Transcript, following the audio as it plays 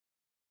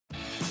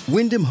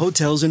Wyndham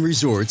Hotels and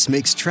Resorts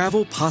makes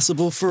travel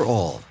possible for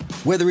all.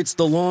 Whether it's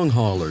the long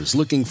haulers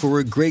looking for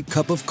a great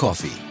cup of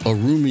coffee, a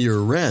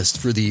roomier rest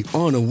for the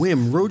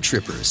on-a-whim road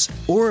trippers,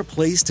 or a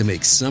place to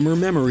make summer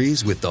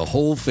memories with the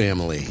whole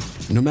family.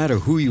 No matter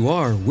who you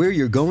are, where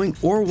you're going,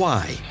 or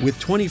why, with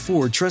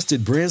 24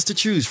 trusted brands to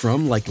choose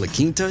from like La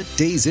Quinta,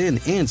 Days Inn,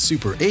 and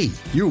Super 8,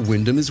 your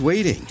Wyndham is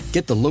waiting.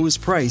 Get the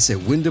lowest price at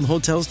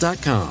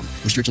WyndhamHotels.com.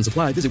 Restrictions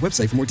apply. Visit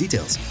website for more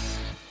details.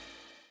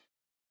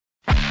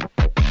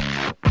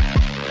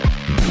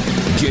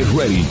 Get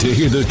ready to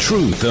hear the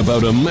truth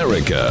about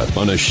America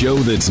on a show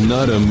that's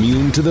not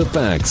immune to the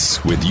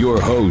facts with your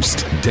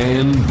host,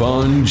 Dan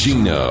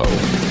Bongino.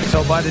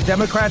 So by the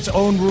Democrats'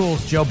 own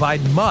rules, Joe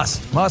Biden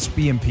must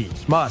be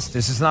impeached. Must.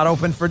 This is not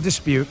open for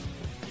dispute.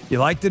 You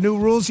like the new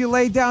rules you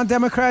laid down,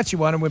 Democrats? You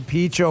want to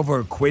impeach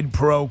over quid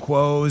pro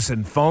quos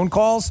and phone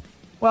calls?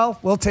 Well,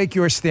 we'll take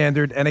your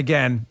standard and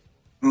again,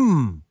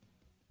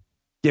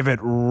 give it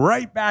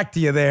right back to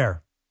you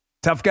there.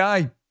 Tough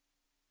guy.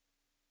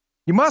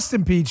 You must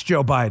impeach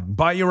Joe Biden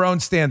by your own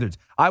standards.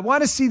 I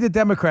want to see the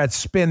Democrats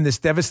spin this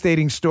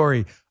devastating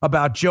story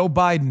about Joe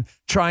Biden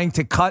trying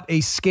to cut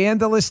a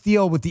scandalous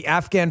deal with the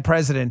Afghan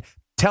president,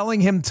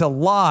 telling him to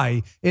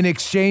lie in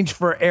exchange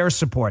for air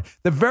support.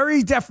 The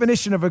very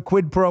definition of a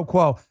quid pro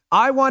quo.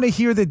 I want to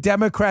hear the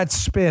Democrats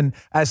spin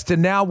as to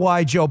now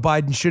why Joe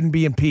Biden shouldn't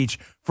be impeached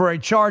for a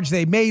charge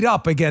they made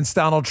up against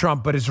Donald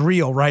Trump, but is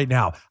real right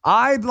now.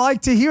 I'd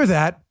like to hear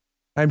that.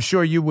 I'm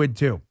sure you would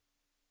too.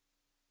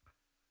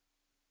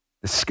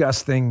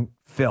 Disgusting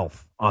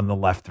filth on the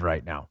left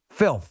right now.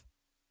 Filth.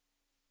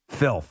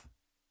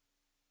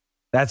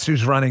 That's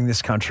who's running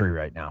this country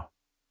right now.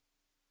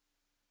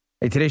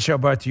 Hey, today's show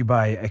brought to you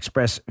by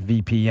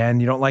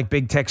ExpressVPN. You don't like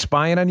big tech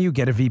spying on you?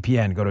 Get a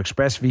VPN. Go to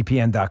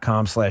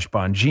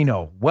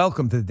expressvpn.com/Bongino.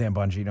 Welcome to the Dan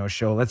Bongino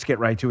Show. Let's get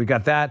right to it. We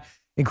got that,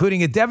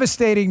 including a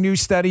devastating new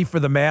study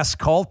for the mask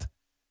cult.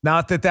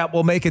 Not that that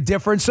will make a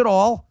difference at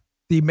all.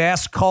 The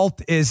mask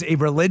cult is a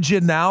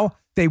religion now.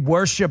 They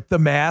worship the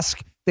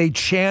mask. They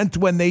chant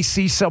when they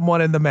see someone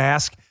in the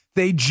mask.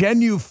 They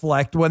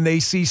genuflect when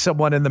they see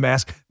someone in the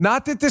mask.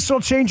 Not that this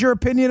will change your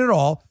opinion at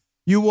all.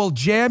 You will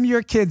jam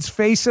your kid's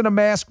face in a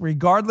mask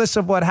regardless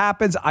of what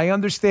happens. I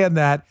understand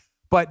that.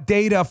 But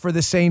data for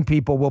the sane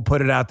people will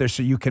put it out there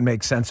so you can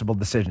make sensible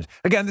decisions.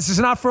 Again, this is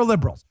not for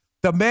liberals.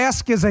 The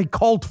mask is a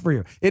cult for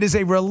you. It is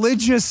a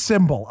religious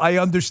symbol. I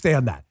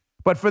understand that.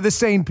 But for the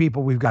sane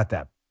people, we've got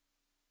that.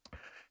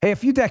 Hey, a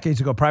few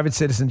decades ago, private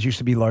citizens used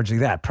to be largely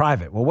that,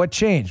 private. Well, what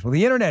changed? Well,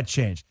 the internet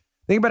changed.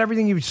 Think about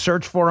everything you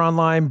search for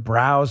online,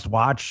 browsed,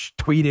 watched,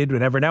 tweeted,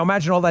 whatever. Now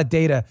imagine all that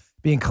data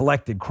being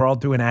collected,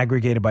 crawled through and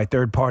aggregated by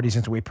third parties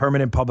into a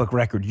permanent public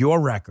record, your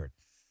record.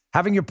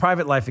 Having your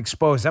private life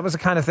exposed, that was the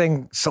kind of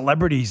thing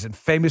celebrities and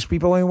famous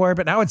people only were,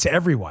 but now it's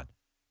everyone.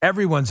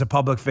 Everyone's a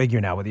public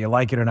figure now, whether you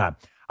like it or not.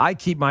 I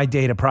keep my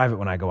data private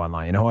when I go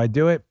online. You know how I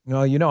do it?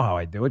 Well, you know how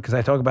I do it because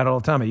I talk about it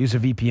all the time. I use a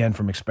VPN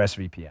from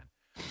ExpressVPN.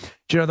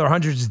 Do you know there are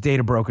hundreds of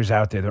data brokers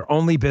out there? Their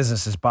only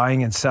business is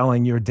buying and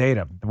selling your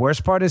data. The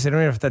worst part is they don't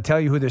even have to tell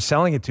you who they're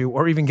selling it to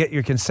or even get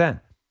your consent.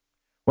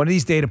 One of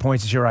these data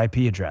points is your IP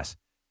address.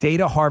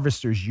 Data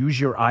harvesters use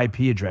your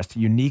IP address to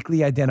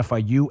uniquely identify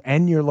you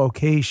and your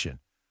location.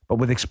 But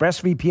with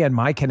ExpressVPN,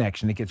 my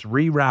connection, it gets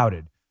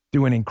rerouted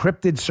through an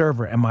encrypted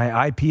server and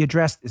my IP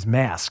address is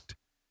masked.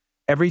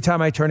 Every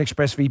time I turn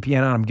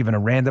ExpressVPN on, I'm given a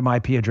random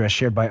IP address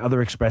shared by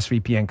other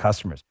ExpressVPN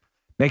customers.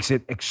 Makes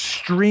it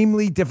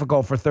extremely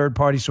difficult for third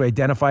parties to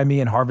identify me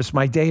and harvest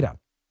my data.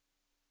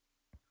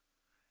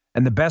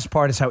 And the best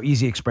part is how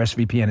easy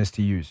ExpressVPN is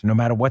to use. No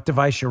matter what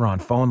device you're on,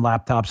 phone,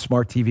 laptop,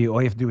 smart TV,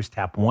 all you have to do is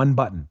tap one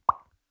button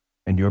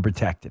and you're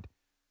protected.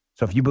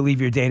 So if you believe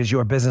your data is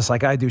your business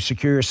like I do,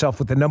 secure yourself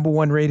with the number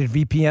one rated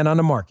VPN on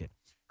the market.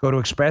 Go to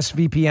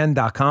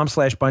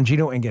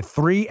expressvpn.com/Bongino and get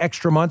 3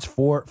 extra months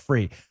for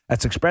free.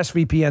 That's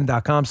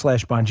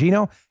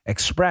expressvpn.com/Bongino.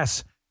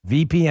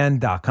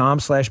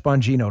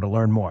 expressvpn.com/Bongino to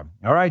learn more.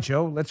 All right,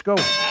 Joe, let's go.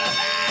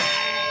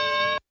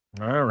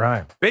 All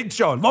right. Big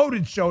show,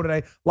 loaded show today.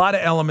 A lot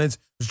of elements.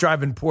 I was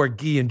driving poor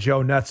Guy and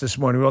Joe nuts this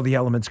morning with all the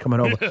elements coming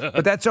over.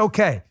 But that's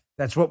okay.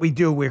 That's what we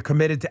do. We're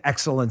committed to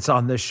excellence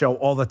on this show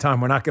all the time.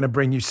 We're not going to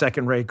bring you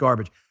second-rate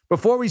garbage.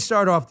 Before we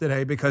start off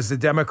today, because the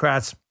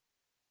Democrats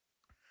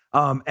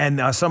and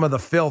some of the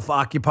filth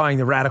occupying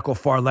the radical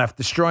far left,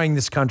 destroying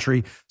this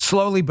country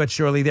slowly but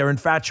surely. They're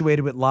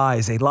infatuated with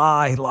lies. They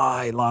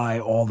lie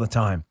all the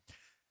time.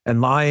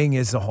 And lying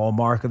is the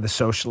hallmark of the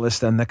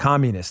socialist and the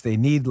communist. They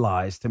need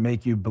lies to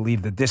make you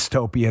believe the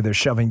dystopia they're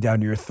shoving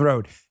down your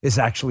throat is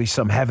actually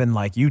some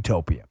heaven-like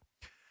utopia.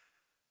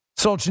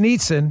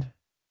 Solzhenitsyn,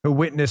 who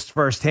witnessed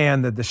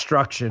firsthand the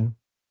destruction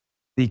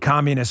the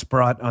communists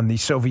brought on the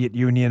Soviet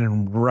Union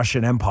and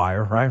Russian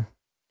Empire, right?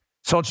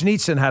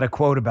 Solzhenitsyn had a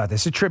quote about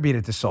this,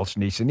 attributed to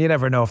Solzhenitsyn. You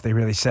never know if they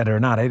really said it or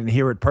not. I didn't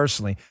hear it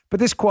personally.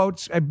 But this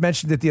quote, I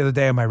mentioned it the other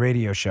day on my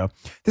radio show.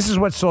 This is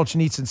what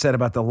Solzhenitsyn said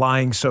about the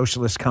lying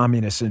socialist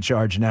communists in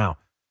charge now.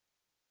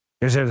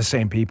 Because they're the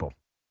same people.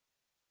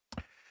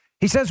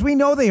 He says, we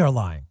know they are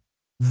lying.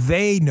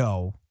 They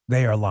know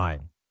they are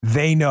lying.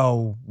 they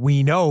know,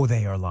 we know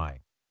they are lying.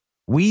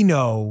 We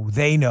know,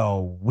 they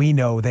know, we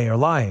know they are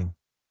lying.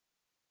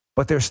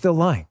 But they're still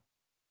lying.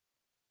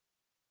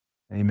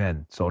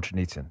 Amen,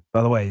 Solzhenitsyn.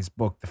 By the way, his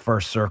book, The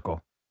First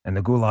Circle, and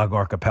The Gulag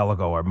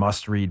Archipelago are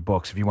must-read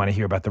books if you want to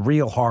hear about the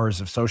real horrors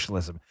of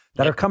socialism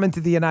that are coming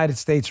to the United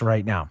States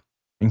right now.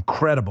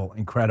 Incredible,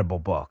 incredible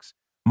books.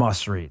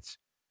 Must-reads.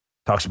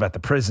 Talks about the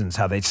prisons,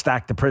 how they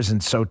stack the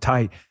prisons so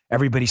tight.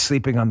 Everybody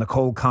sleeping on the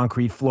cold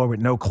concrete floor with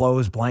no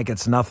clothes,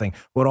 blankets, nothing,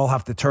 would all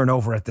have to turn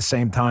over at the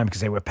same time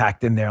because they were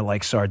packed in there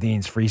like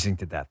sardines, freezing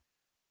to death.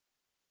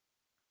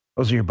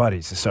 Those are your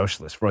buddies, the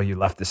socialists, for all you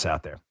leftists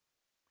out there.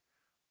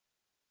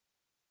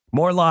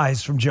 More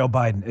lies from Joe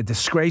Biden, a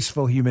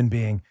disgraceful human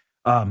being.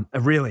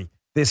 Really,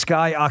 this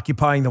guy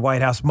occupying the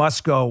White House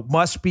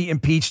must be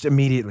impeached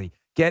immediately.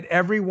 Get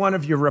every one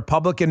of your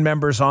Republican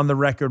members on the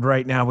record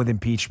right now with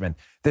impeachment.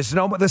 There's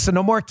no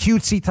more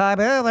cutesy time.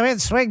 They're in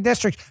swing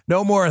districts.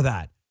 No more of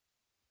that.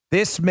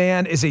 This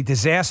man is a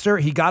disaster.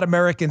 He got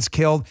Americans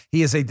killed.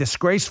 He is a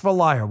disgraceful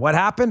liar. What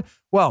happened?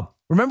 Well,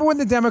 remember when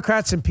the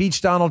Democrats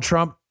impeached Donald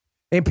Trump?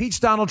 They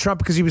impeached Donald Trump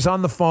because he was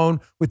on the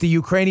phone with the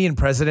Ukrainian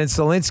president,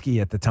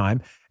 Zelensky, at the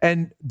time.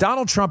 And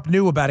Donald Trump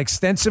knew about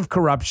extensive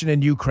corruption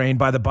in Ukraine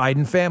by the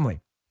Biden family.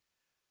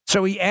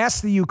 So he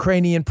asked the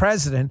Ukrainian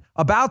president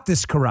about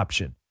this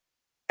corruption.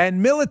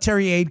 And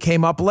military aid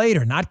came up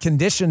later, not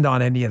conditioned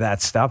on any of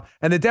that stuff.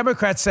 And the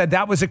Democrats said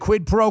that was a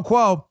quid pro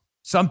quo,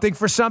 something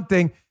for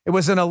something. It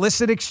was an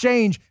illicit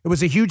exchange. It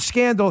was a huge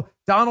scandal.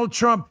 Donald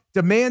Trump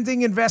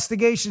demanding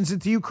investigations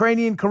into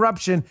Ukrainian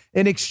corruption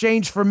in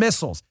exchange for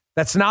missiles.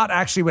 That's not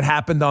actually what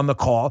happened on the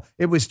call.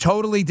 It was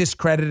totally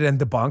discredited and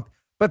debunked.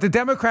 But the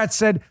Democrats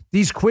said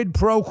these quid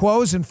pro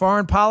quos in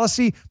foreign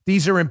policy,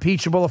 these are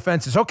impeachable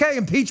offenses. Okay,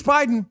 impeach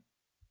Biden.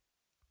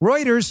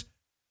 Reuters,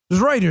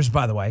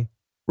 by the way,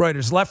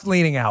 Reuters,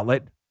 left-leaning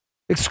outlet,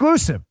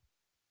 exclusive.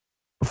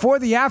 Before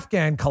the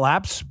Afghan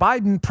collapse,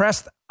 Biden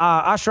pressed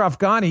Ashraf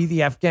Ghani,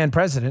 the Afghan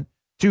president,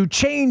 to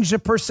change the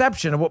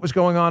perception of what was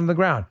going on the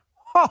ground.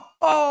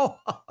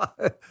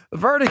 The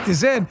verdict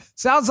is in.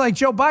 Sounds like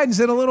Joe Biden's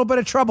in a little bit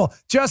of trouble.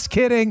 Just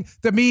kidding.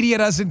 The media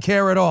doesn't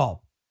care at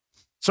all.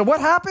 So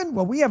what happened?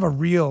 Well, we have a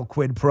real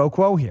quid pro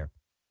quo here.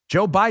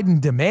 Joe Biden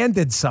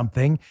demanded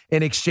something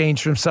in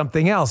exchange from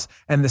something else.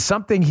 And the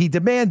something he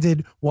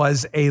demanded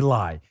was a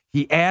lie.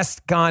 He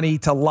asked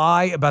Ghani to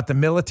lie about the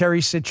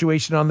military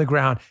situation on the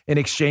ground in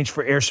exchange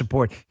for air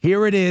support.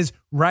 Here it is,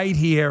 right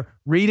here.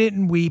 Read it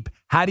and weep.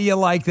 How do you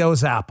like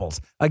those apples?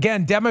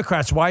 Again,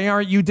 Democrats, why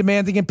aren't you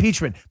demanding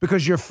impeachment?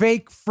 Because you're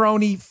fake,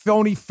 phony,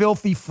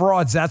 filthy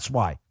frauds. That's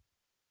why.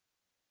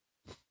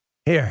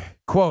 Here,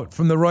 quote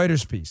from the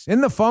Reuters piece.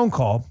 In the phone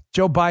call,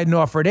 Joe Biden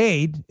offered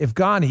aid if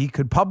Ghani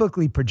could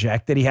publicly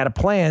project that he had a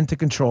plan to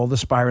control the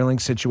spiraling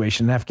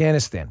situation in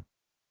Afghanistan.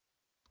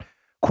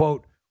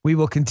 Quote, we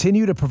will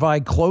continue to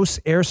provide close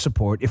air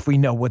support if we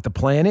know what the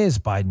plan is,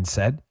 Biden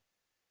said.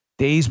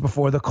 Days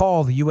before the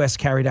call, the U.S.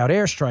 carried out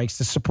airstrikes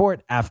to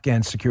support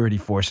Afghan security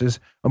forces,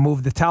 a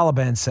move the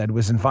Taliban said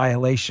was in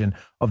violation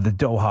of the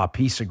Doha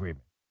peace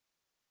agreement.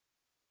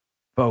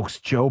 Folks,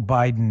 Joe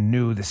Biden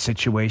knew the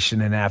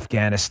situation in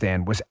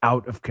Afghanistan was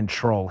out of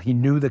control. He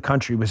knew the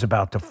country was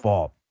about to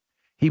fall.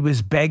 He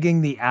was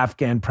begging the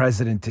Afghan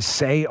president to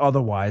say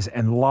otherwise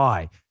and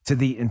lie to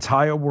the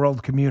entire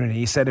world community.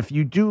 He said, if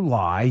you do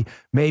lie,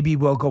 maybe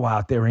we'll go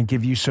out there and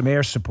give you some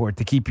air support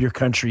to keep your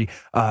country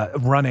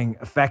running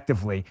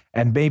effectively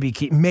and maybe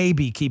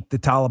keep the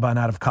Taliban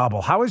out of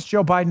Kabul. How is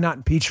Joe Biden not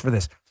impeached for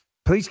this?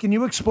 Please, can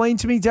you explain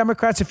to me,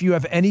 Democrats, if you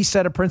have any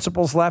set of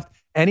principles left?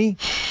 Any?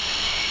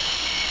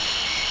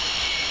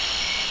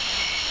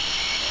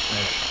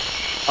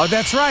 Oh,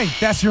 that's right.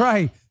 That's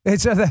right.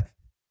 It's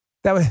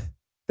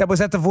that was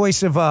at the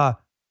voice of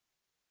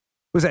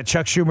was that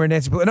Chuck Schumer and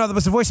Nancy Pelosi? No, that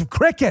was the voice of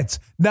crickets.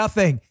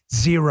 Nothing.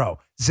 Zero.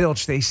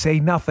 Zilch. They say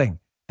nothing.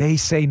 They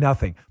say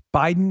nothing.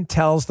 Biden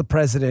tells the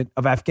president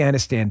of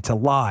Afghanistan to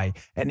lie.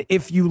 And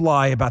if you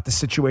lie about the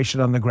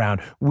situation on the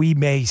ground, we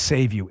may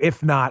save you.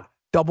 If not,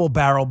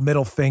 double-barreled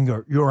middle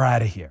finger, you're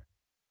out of here.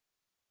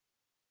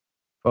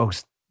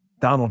 Folks,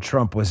 Donald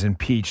Trump was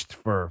impeached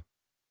for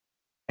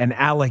an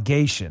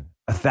allegation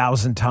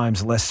 1,000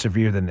 times less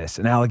severe than this,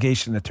 an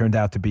allegation that turned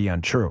out to be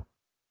untrue.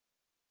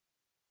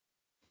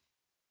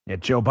 Yet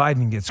Joe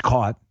Biden gets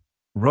caught.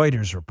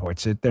 Reuters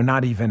reports it. They're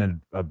not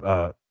even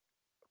a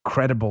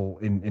credible,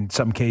 in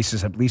some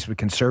cases, at least with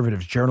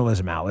conservatives,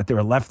 journalism outlet. They're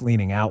a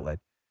left-leaning outlet.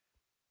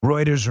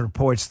 Reuters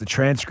reports the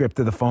transcript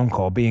of the phone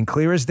call being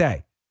clear as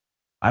day.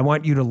 I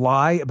want you to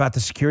lie about the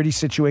security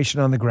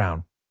situation on the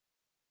ground,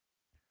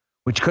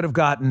 which could have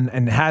gotten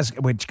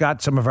which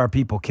got some of our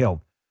people killed.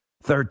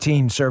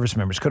 13 service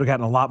members, could have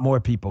gotten a lot more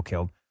people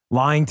killed,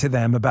 lying to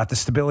them about the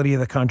stability of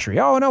the country.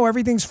 Oh, no,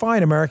 everything's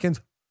fine,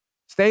 Americans.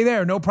 Stay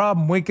there, no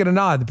problem, wink and a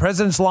nod. The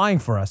president's lying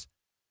for us.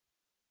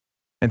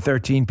 And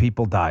 13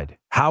 people died.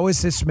 How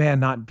is this man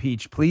not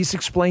impeached? Please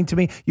explain to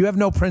me. You have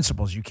no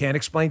principles. You can't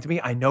explain to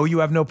me. I know you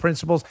have no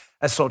principles.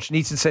 As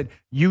Solzhenitsyn said,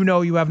 you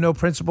know you have no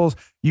principles.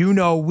 You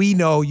know we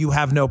know you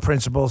have no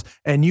principles.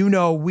 And you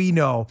know we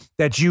know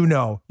that you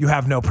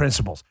have no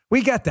principles.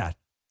 We get that.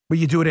 But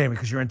you do it anyway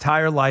because your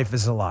entire life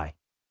is a lie.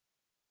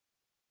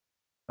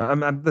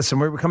 Listen,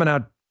 we're coming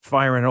out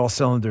firing all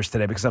cylinders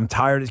today because I'm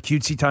tired.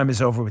 Cutesy time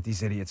is over with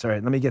these idiots. All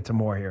right, let me get to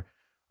more here.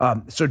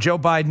 So Joe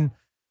Biden,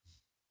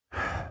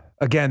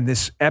 again,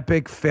 this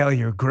epic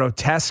failure,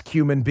 grotesque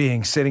human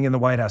being sitting in the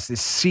White House,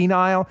 this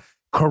senile,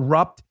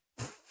 corrupt,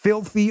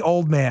 filthy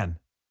old man,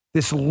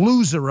 this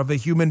loser of a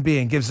human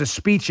being gives a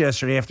speech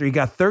yesterday after he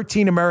got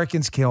 13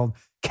 Americans killed,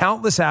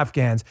 countless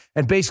Afghans,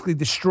 and basically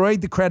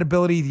destroyed the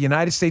credibility of the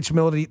United States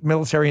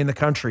military in the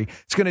country.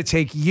 It's going to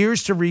take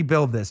years to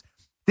rebuild this.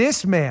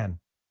 This man,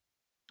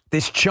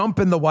 this chump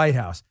in the White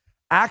House,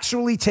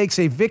 actually takes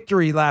a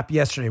victory lap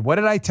yesterday. What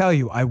did I tell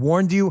you? I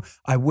warned you.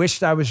 I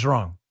wished I was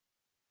wrong.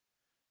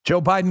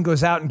 Joe Biden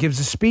goes out and gives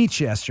a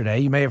speech yesterday.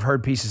 You may have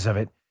heard pieces of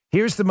it.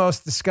 Here's the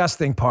most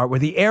disgusting part where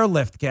the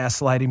airlift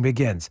gaslighting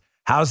begins.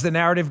 How's the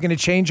narrative going to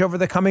change over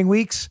the coming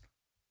weeks?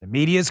 The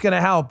media is going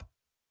to help.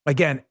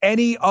 Again,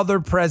 any other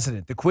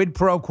president, the quid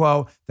pro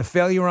quo, the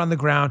failure on the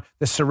ground,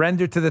 the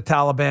surrender to the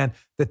Taliban,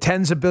 the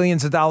tens of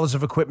billions of dollars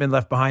of equipment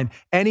left behind,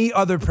 any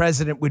other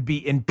president would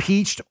be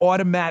impeached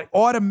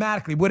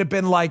automatically. Would have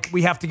been like,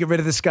 we have to get rid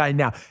of this guy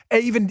now.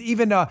 Even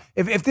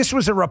if this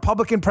was a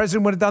Republican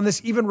president would have done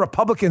this, even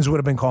Republicans would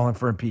have been calling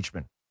for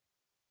impeachment.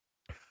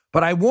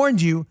 But I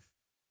warned you,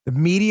 the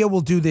media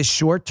will do this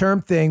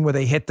short-term thing where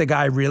they hit the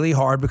guy really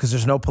hard because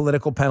there's no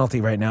political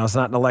penalty right now. It's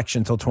not an election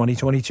until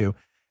 2022.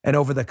 And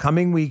over the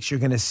coming weeks, you're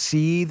going to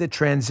see the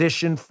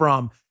transition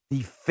from the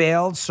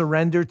failed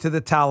surrender to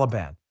the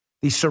Taliban.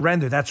 The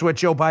surrender, that's what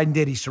Joe Biden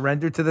did. He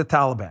surrendered to the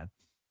Taliban.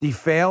 The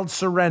failed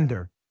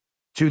surrender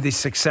to the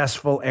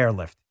successful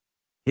airlift.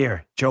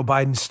 Here, Joe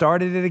Biden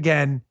started it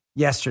again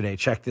yesterday.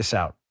 Check this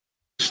out.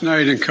 Last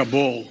night in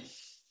Kabul,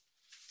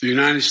 the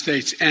United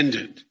States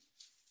ended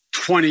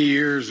 20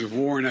 years of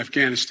war in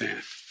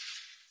Afghanistan,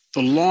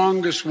 the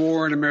longest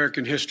war in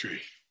American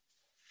history.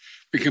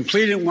 We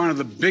completed one of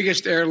the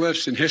biggest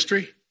airlifts in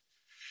history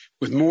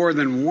with more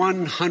than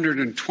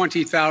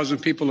 120,000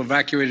 people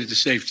evacuated to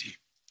safety.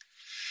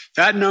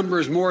 That number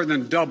is more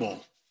than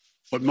double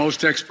what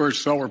most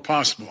experts thought were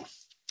possible.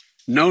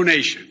 No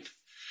nation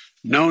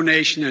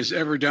has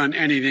ever done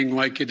anything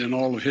like it in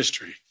all of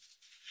history.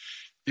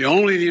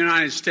 Only the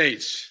United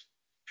States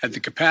had the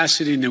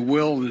capacity and the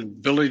will and the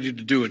ability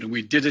to do it, and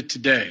we did it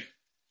today.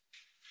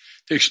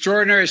 The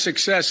extraordinary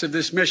success of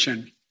this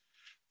mission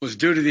was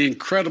due to the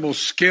incredible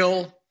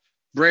skill,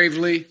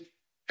 bravery,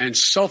 and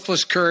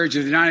selfless courage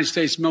of the United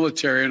States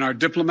military and our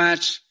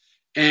diplomats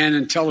and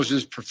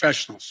intelligence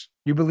professionals.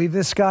 You believe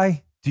this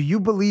guy? Do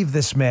you believe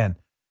this man?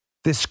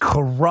 This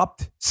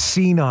corrupt,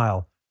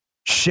 senile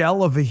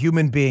shell of a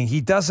human being. He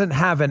doesn't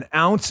have an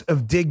ounce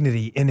of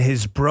dignity in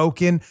his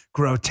broken,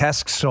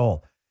 grotesque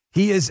soul.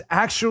 He is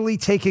actually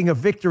taking a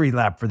victory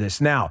lap for this.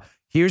 Now,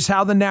 here's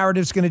how the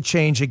narrative's going to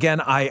change.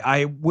 Again,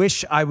 I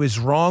wish I was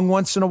wrong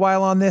once in a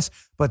while on this,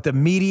 but the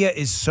media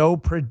is so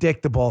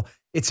predictable.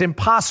 It's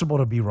impossible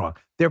to be wrong.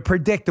 They're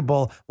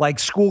predictable like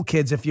school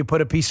kids if you put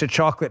a piece of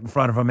chocolate in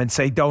front of them and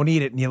say, don't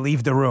eat it, and you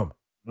leave the room.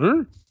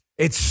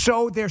 It's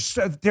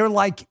they're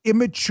like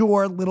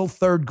immature little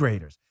third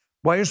graders.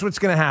 Well, here's what's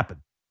going to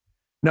happen.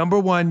 Number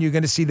one, you're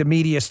going to see the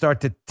media start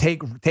to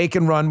take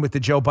and run with the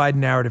Joe Biden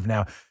narrative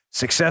now.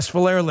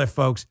 Successful airlift,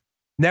 folks.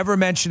 Never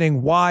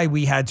mentioning why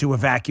we had to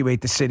evacuate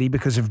the city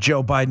because of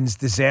Joe Biden's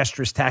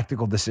disastrous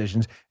tactical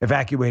decisions,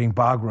 evacuating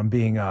Bagram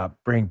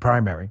being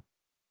primary.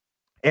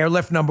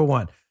 Airlift number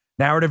one.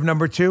 Narrative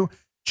number two,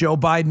 Joe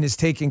Biden is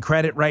taking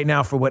credit right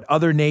now for what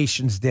other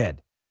nations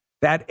did.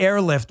 That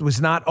airlift was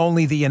not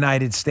only the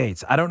United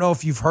States. I don't know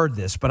if you've heard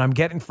this, but I'm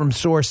getting from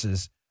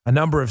sources, a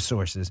number of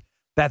sources,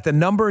 that the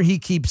number he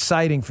keeps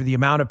citing for the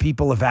amount of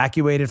people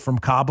evacuated from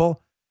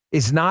Kabul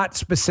is not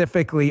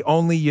specifically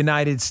only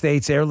United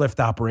States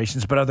airlift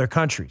operations, but other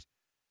countries.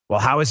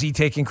 Well, how is he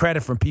taking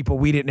credit from people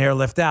we didn't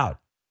airlift out?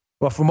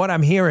 Well, from what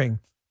I'm hearing,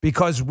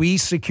 because we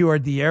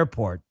secured the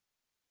airport,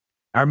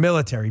 our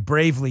military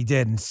bravely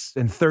did,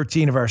 and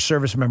 13 of our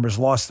service members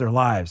lost their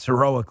lives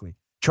heroically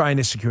trying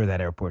to secure that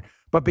airport.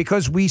 But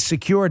because we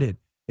secured it,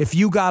 if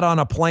you got on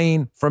a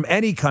plane from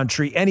any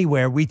country,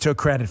 anywhere, we took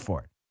credit for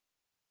it.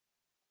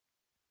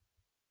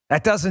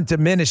 That doesn't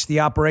diminish the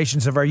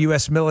operations of our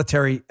U.S.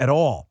 military at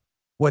all.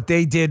 What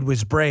they did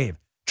was brave,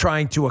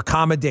 trying to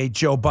accommodate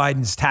Joe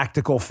Biden's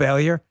tactical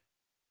failure.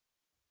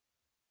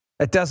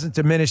 That doesn't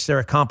diminish their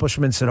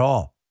accomplishments at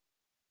all.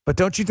 But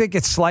don't you think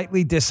it's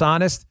slightly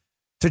dishonest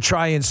to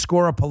try and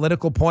score a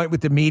political point with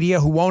the media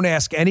who won't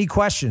ask any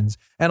questions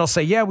and will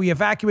say, yeah, we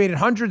evacuated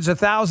hundreds of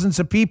thousands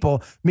of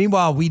people.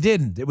 Meanwhile, we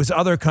didn't. It was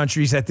other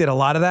countries that did a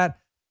lot of that.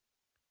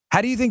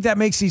 How do you think that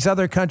makes these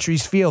other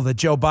countries feel that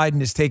Joe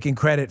Biden is taking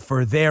credit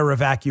for their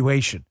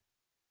evacuation?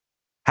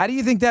 How do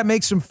you think that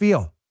makes them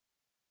feel?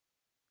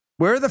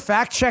 Where are the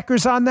fact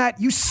checkers on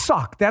that? You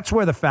suck. That's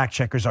where the fact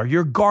checkers are.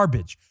 You're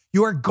garbage.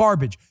 You are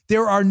garbage.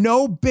 There are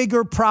no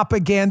bigger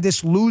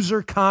propagandist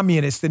loser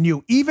communists than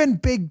you, even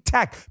big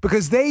tech,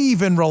 because they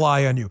even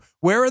rely on you.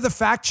 Where are the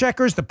fact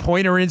checkers? The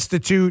Poynter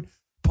Institute,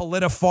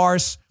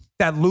 Politifarce,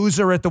 that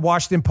loser at the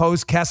Washington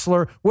Post,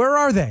 Kessler. Where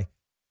are they?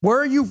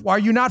 Are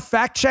you not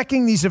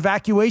fact-checking these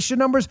evacuation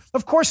numbers?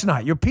 Of course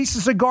not. You're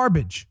pieces of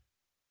garbage.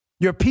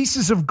 You're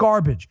pieces of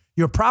garbage.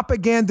 You're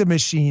propaganda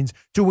machines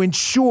to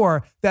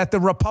ensure that the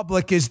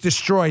republic is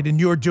destroyed, and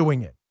you're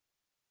doing it.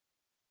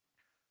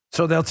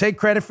 So they'll take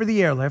credit for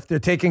the airlift. They're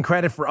taking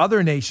credit for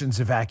other nations'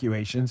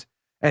 evacuations.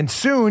 And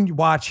soon,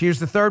 watch, here's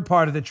the third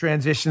part of the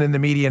transition in the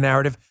media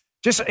narrative.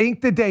 Just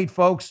ink the date,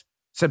 folks.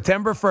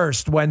 September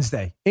 1st,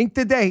 Wednesday. Ink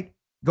the date.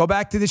 Go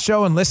back to the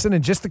show and listen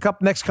in just the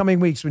next coming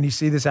weeks when you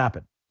see this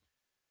happen.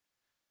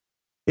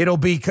 It'll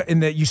be,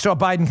 you saw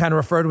Biden kind of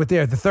refer to it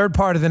there. The third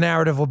part of the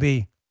narrative will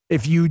be,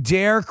 if you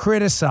dare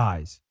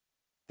criticize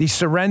the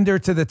surrender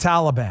to the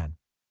Taliban,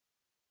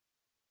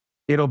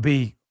 it'll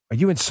be, are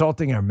you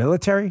insulting our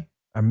military?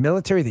 Our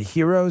military, the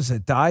heroes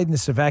that died in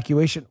this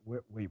evacuation?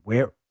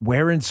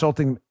 We're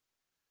insulting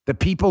the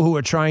people who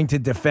are trying to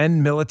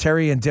defend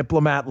military and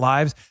diplomat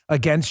lives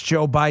against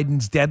Joe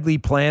Biden's deadly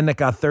plan that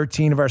got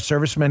 13 of our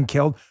servicemen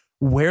killed.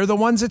 We're the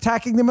ones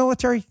attacking the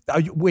military?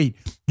 Wait,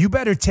 you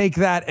better take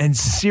that and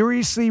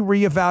seriously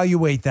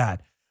reevaluate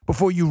that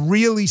before you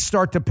really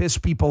start to piss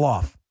people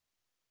off.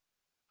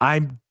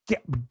 I'm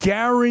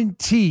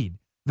guaranteed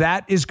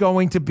that is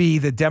going to be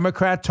the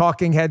Democrat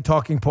talking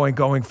point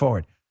going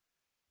forward.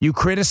 You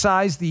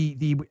criticize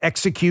the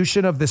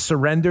execution of the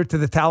surrender to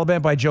the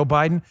Taliban by Joe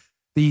Biden,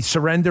 the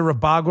surrender of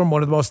Bagram,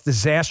 one of the most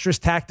disastrous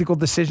tactical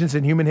decisions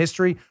in human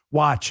history.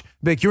 Watch.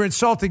 Like, you're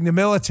insulting the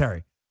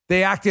military.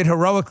 They acted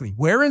heroically.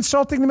 We're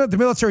insulting the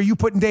military you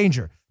put in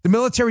danger. The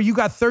military you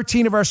got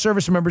 13 of our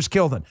service members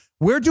killed in.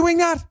 We're doing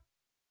that?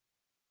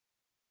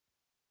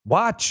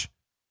 Watch.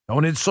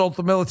 Don't insult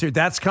the military.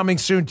 That's coming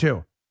soon,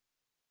 too.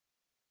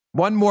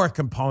 One more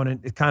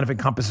component, it kind of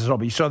encompasses all,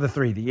 but you saw the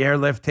three, the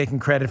airlift, taking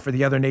credit for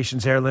the other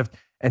nation's airlift,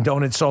 and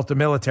don't insult the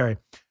military.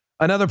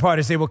 Another part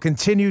is they will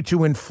continue to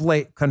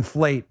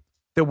conflate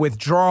the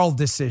withdrawal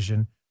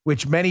decision,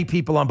 which many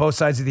people on both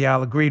sides of the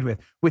aisle agreed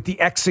with the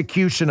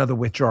execution of the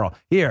withdrawal.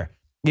 Here,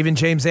 even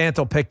James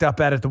Antle picked up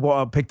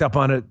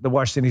on it, the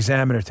Washington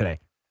Examiner today.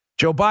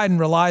 Joe Biden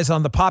relies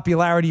on the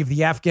popularity of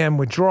the Afghanistan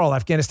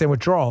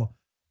withdrawal,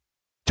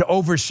 to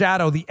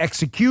overshadow the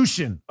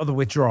execution of the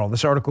withdrawal.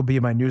 This article will be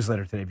in my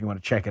newsletter today if you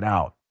want to check it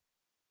out.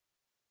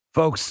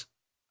 Folks,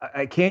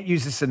 I can't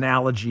use this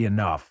analogy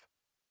enough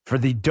for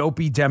the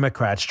dopey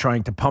Democrats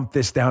trying to pump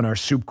this down our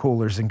soup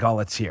coolers and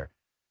gullets here.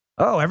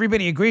 Oh,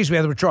 everybody agrees we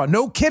have the withdrawal.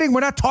 No kidding.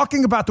 We're not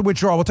talking about the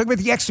withdrawal. We're talking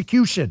about the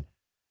execution.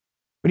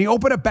 When you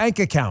open a bank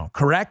account,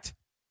 correct?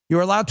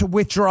 You're allowed to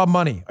withdraw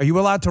money. Are you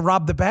allowed to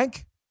rob the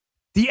bank?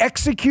 The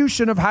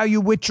execution of how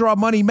you withdraw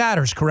money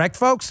matters, correct,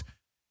 folks?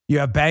 You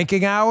have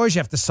banking hours. You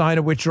have to sign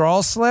a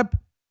withdrawal slip.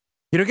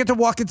 You don't get to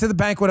walk into the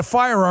bank with a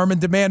firearm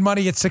and demand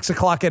money at 6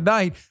 o'clock at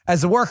night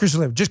as the workers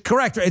live. Just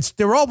correct.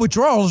 They're all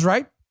withdrawals,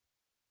 right?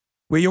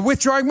 Where you're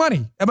withdrawing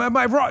money. Am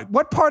I wrong?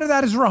 What part of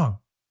that is wrong?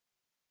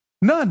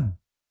 None.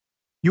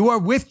 You are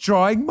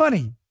withdrawing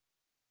money.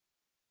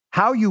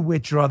 How you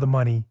withdraw the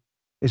money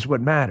is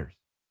what matters.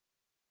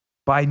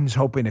 Biden's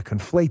hoping to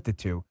conflate the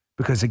two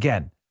because,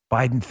 again,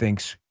 Biden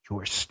thinks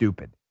you're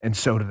stupid, and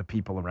so do the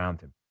people around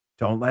him.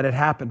 Don't let it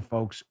happen,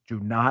 folks.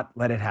 Do not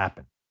let it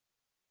happen.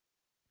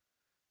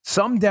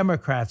 Some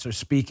Democrats are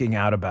speaking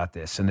out about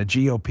this, and the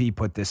GOP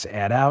put this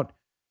ad out.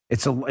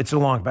 It's a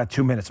long, about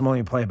 2 minutes. I'm only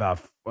going to play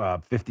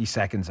about 50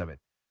 seconds of it.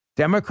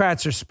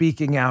 Democrats are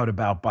speaking out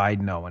about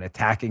Biden, though, and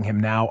attacking him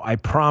now. I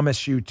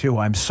promise you, too.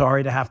 I'm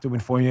sorry to have to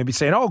inform you. Maybe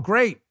saying, oh,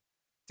 great.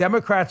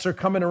 Democrats are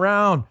coming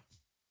around.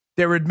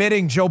 They're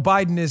admitting Joe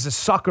Biden is a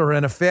sucker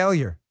and a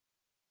failure.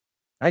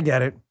 I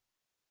get it.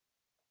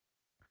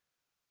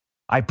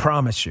 I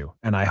promise you,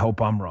 and I hope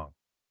I'm wrong.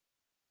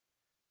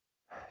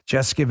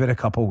 Just give it a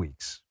couple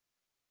weeks.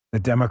 The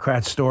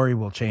Democrat story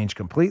will change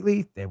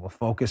completely. They will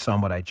focus on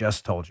what I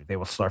just told you. They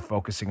will start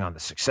focusing on the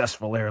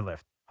successful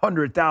airlift.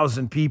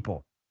 100,000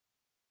 people.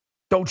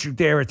 Don't you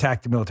dare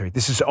attack the military.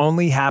 This is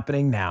only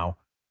happening now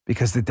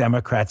because the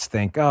Democrats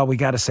think, oh, we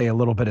got to say a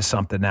little bit of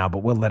something now,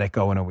 but we'll let it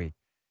go in a week.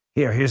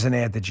 Here's an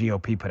ad the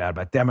GOP put out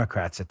about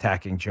Democrats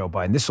attacking Joe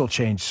Biden. This will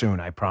change soon,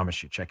 I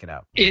promise you. Check it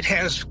out. It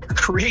has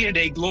created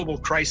a global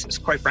crisis,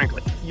 quite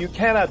frankly. You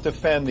cannot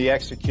defend the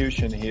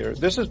execution here.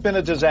 This has been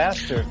a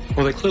disaster.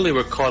 Well, they clearly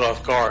were caught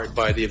off guard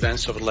by the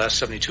events of the last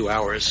 72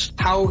 hours.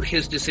 How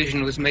his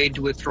decision was made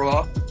to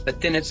withdraw, but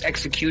then its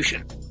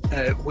execution,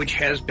 which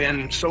has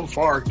been so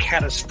far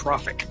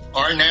catastrophic.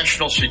 Our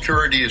national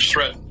security is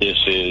threatened. This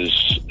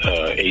is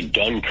a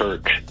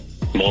Dunkirk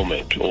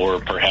moment, or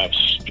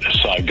perhaps a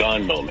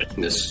Saigon moment.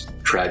 This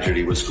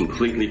tragedy was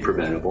completely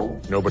preventable.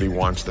 Nobody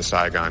wants the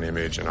Saigon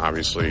image, and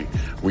obviously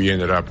we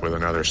ended up with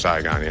another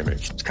Saigon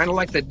image. It's kind of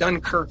like the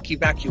Dunkirk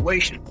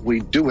evacuation. We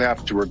do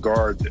have to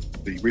regard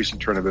the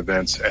recent turn of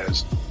events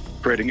as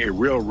creating a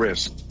real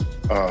risk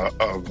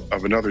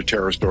of another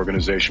terrorist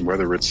organization,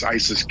 whether it's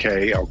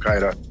ISIS-K,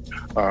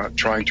 Al-Qaeda,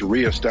 trying to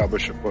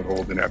reestablish a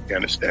foothold in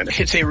Afghanistan.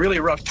 It's a really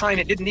rough time.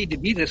 It didn't need to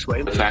be this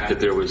way. The fact that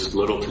there was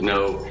little to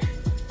no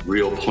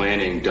real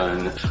planning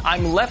done.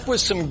 I'm left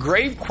with some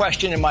grave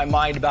question in my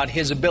mind about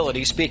his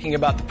ability, speaking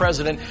about the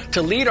president,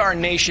 to lead our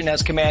nation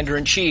as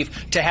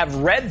commander-in-chief, to have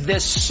read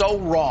this so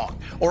wrong,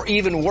 or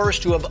even worse,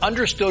 to have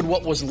understood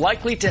what was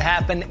likely to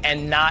happen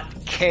and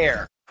not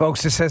care.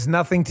 Folks, this has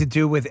nothing to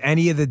do with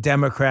any of the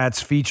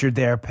Democrats featured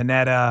there.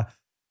 Panetta,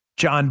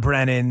 John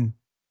Brennan.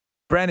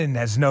 Brennan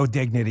has no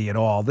dignity at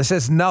all. This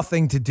has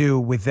nothing to do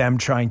with them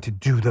trying to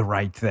do the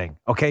right thing.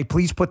 Okay,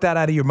 please put that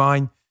out of your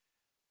mind.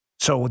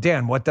 So,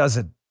 Dan, what does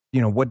it?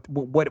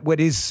 What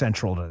is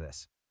central to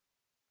this?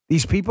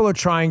 These people are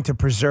trying to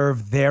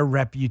preserve their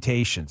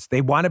reputations. They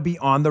want to be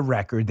on the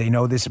record. They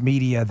know this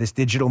media, this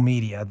digital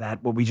media,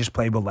 that what we just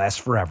played will last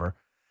forever.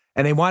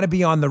 And they want to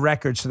be on the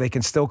record so they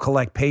can still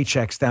collect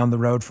paychecks down the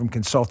road from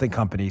consulting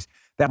companies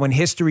that when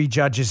history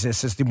judges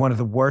this as one of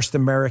the worst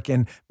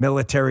American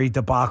military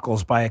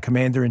debacles by a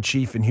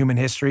commander-in-chief in human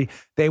history,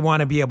 they want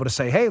to be able to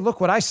say, hey, look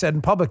what I said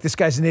in public. This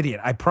guy's an idiot.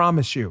 I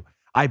promise you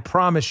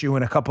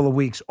in a couple of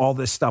weeks, all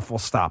this stuff will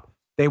stop.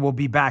 They will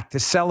be back to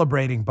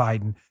celebrating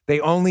Biden. They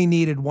only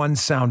needed one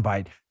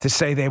soundbite to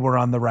say they were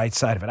on the right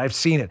side of it. I've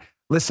seen it.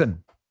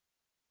 Listen,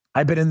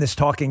 I've been in this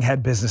talking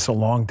head business a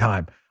long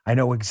time. I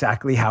know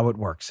exactly how it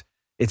works.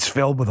 It's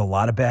filled with a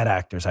lot of bad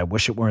actors. I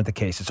wish it weren't the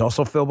case. It's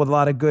also filled with a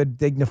lot of good,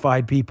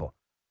 dignified people.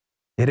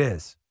 It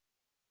is.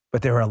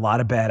 But there are a lot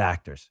of bad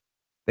actors.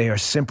 They are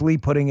simply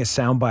putting a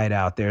soundbite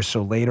out there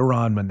so later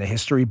on when the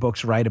history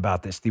books write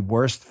about this, the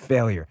worst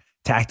failure,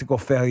 tactical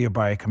failure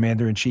by a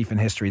commander-in-chief in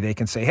history, they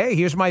can say, hey,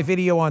 here's my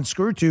video on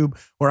ScrewTube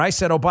where I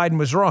said, Biden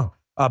was wrong.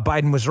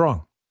 Biden was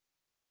wrong.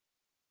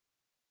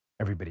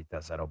 Everybody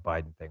does that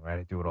Biden thing, right?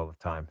 I do it all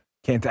the time.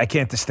 I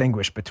can't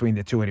distinguish between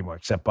the two anymore,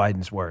 except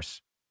Biden's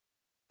worse.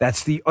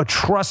 That's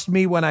trust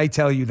me when I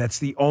tell you that's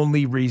the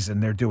only reason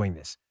they're doing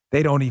this.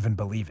 They don't even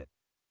believe it.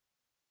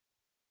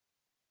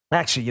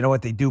 Actually, you know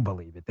what? They do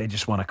believe it. They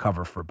just want to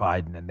cover for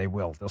Biden, and they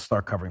will. They'll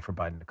start covering for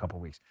Biden in a couple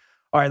of weeks.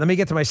 All right, let me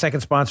get to my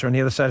second sponsor. On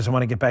the other side, I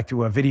want to get back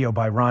to a video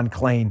by Ron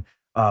Klain,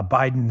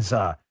 Biden's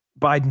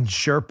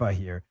Sherpa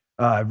here.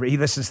 He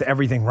listens to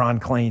everything Ron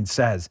Klain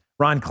says.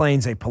 Ron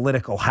Klain's a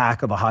political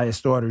hack of the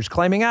highest order who's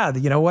claiming,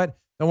 you know what?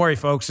 Don't worry,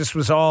 folks. This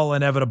was all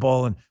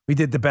inevitable, and we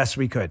did the best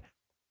we could.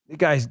 The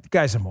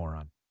guy's a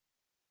moron.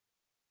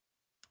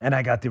 And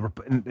I got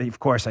of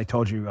course, I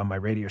told you on my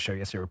radio show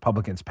yesterday,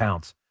 Republicans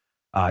pounce.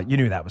 You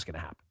knew that was going to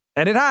happen.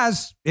 And it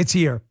has. It's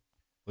here.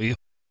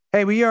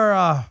 Hey, we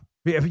are,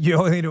 you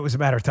only knew it was a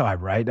matter of time,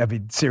 right? I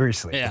mean,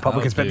 seriously. Yeah,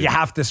 Republicans, but you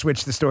have to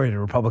switch the story to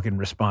Republican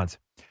response.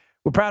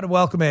 We're proud to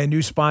welcome a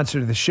new sponsor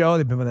to the show.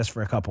 They've been with us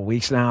for a couple of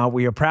weeks now.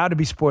 We are proud to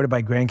be supported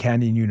by Grand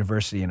Canyon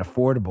University, an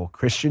affordable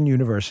Christian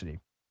university,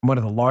 one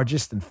of the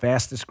largest and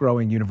fastest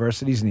growing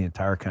universities in the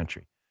entire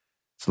country.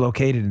 It's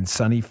located in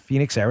sunny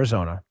Phoenix,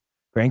 Arizona.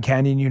 Grand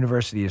Canyon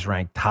University is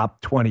ranked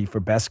top 20 for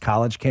best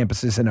college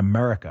campuses in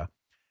America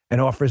and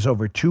offers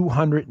over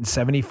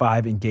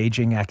 275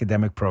 engaging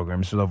academic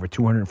programs with over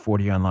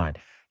 240 online.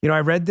 You know,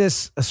 I read a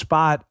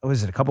spot,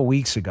 a couple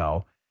weeks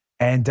ago,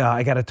 and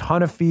I got a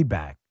ton of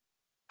feedback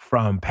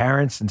from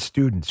parents and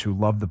students who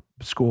love the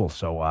school.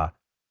 So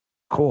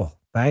cool.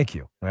 Thank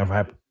you.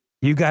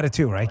 You got it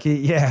too, right?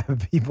 Yeah,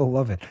 people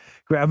love it.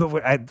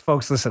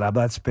 Folks, listen, I'm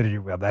not spinning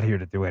your wheel. I'm not here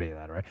to do any of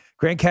that, right?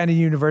 Grand Canyon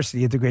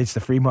University integrates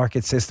the free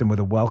market system with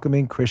a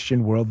welcoming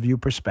Christian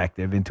worldview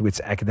perspective into its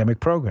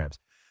academic programs,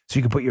 so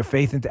you can put your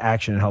faith into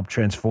action and help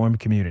transform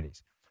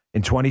communities.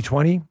 In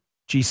 2020,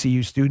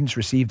 GCU students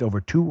received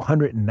over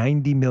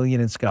 $290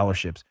 million in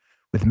scholarships,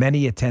 with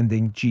many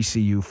attending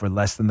GCU for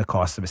less than the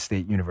cost of a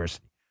state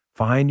university.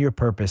 Find your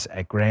purpose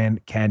at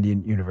Grand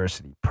Canyon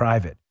University.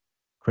 Private,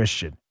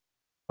 Christian,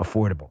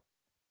 affordable.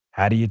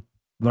 How do you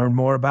learn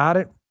more about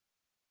it?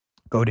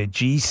 Go to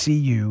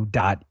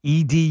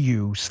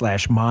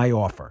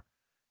gcu.edu/myoffer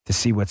to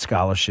see what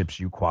scholarships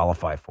you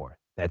qualify for.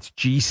 That's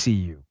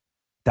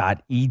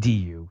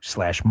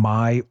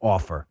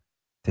gcu.edu/myoffer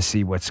to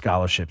see what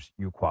scholarships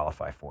you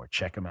qualify for.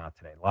 Check them out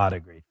today. A lot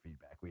of great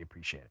feedback. We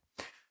appreciate it.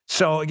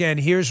 So again,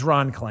 here's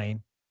Ron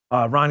Klain.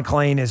 Ron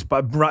Klain is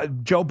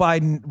Joe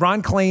Biden.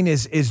 Ron Klain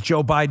is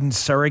Joe Biden's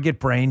surrogate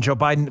brain. Joe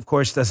Biden, of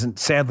course,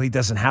 sadly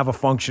doesn't have a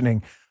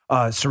functioning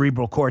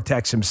cerebral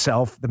cortex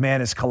himself. The man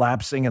is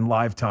collapsing in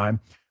live time.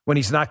 When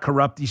he's not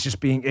corrupt, he's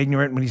just being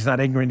ignorant. When he's not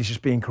ignorant, he's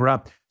just being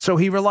corrupt. So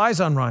he relies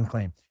on Ron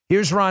Klain.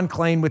 Here's Ron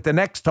Klain with the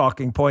next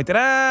talking point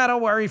that,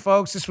 don't worry,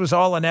 folks, this was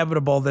all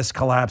inevitable, this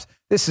collapse.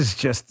 This is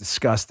just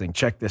disgusting.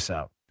 Check this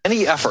out.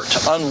 Any effort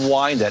to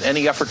unwind that,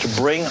 any effort to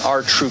bring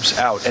our troops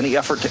out, any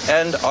effort to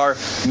end our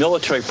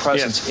military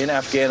presence in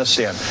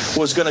Afghanistan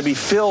was going to be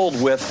filled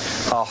with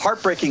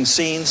heartbreaking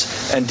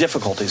scenes and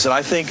difficulties. And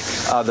I think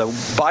the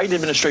Biden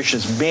administration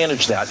has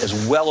managed that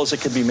as well as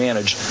it could be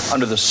managed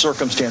under the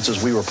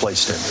circumstances we were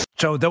placed in.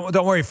 So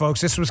don't worry,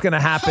 folks. This was going to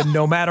happen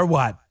no matter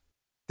what.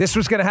 This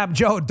was going to happen.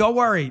 Joe, don't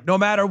worry. No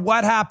matter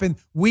what happened,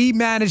 we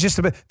managed this.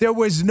 There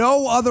was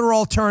no other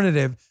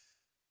alternative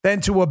than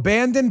to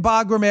abandon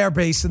Bagram Air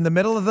Base in the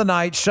middle of the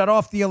night, shut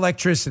off the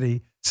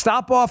electricity,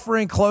 Stop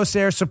offering close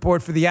air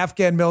support for the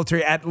Afghan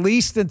military, at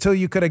least until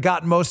you could have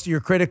gotten most of your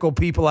critical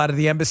people out of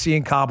the embassy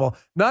in Kabul.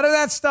 None of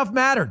that stuff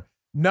mattered.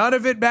 None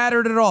of it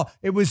mattered at all.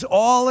 It was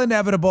all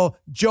inevitable.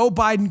 Joe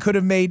Biden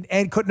couldn't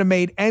have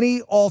made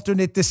any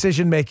alternate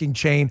decision-making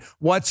chain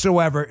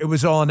whatsoever. It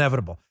was all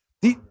inevitable.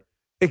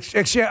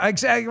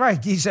 Exactly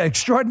right. He said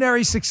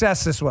extraordinary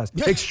success this was.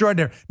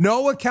 Extraordinary.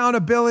 No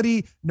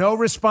accountability, no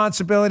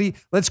responsibility.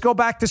 Let's go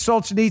back to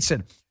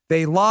Solzhenitsyn.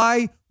 They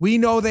lie. We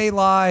know they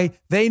lie.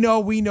 They know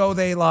we know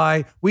they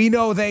lie. We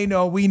know they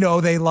know we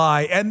know they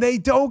lie. And they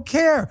don't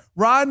care.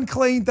 Ron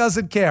Klain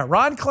doesn't care.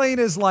 Ron Klain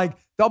is like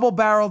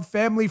double-barreled,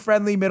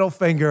 family-friendly middle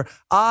finger.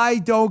 I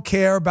don't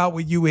care about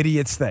what you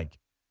idiots think.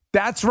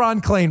 That's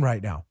Ron Klain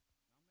right now.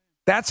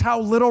 That's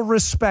how little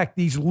respect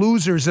these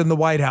losers in the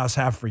White House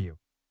have for you.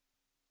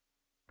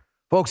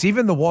 Folks,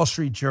 even the Wall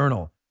Street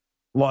Journal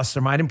lost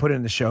their mind. I didn't put it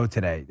in the show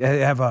today.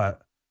 The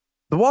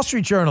Wall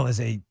Street Journal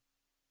is a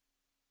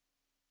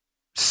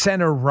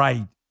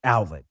center-right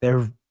outlet.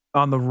 They're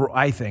on the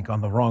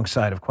wrong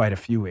side of quite a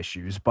few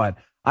issues, but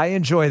I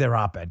enjoy their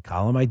op-ed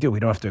column. I do. We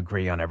don't have to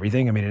agree on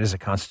everything. I mean, it is a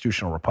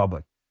constitutional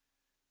republic.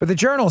 But the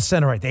Journal is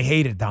center-right. They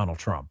hated Donald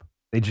Trump.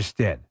 They just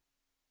did.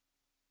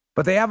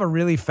 But they have a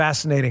really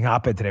fascinating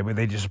op-ed today where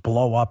they just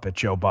blow up at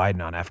Joe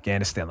Biden on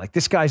Afghanistan. Like,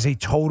 this guy's a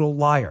total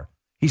liar.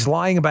 He's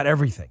lying about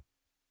everything.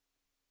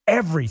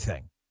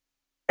 Everything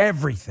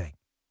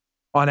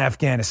on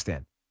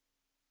Afghanistan.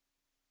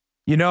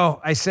 You know,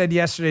 I said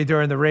yesterday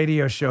during the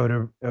radio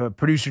show to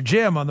producer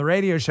Jim on the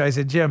radio show, I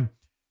said, Jim,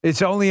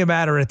 it's only a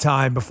matter of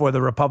time before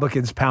the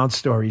Republicans' pound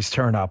stories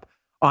turn up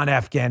on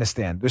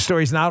Afghanistan. The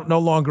story's no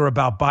longer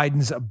about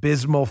Biden's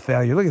abysmal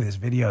failure. Look at this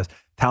videos.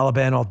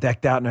 Taliban all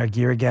decked out in our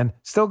gear again.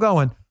 Still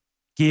going.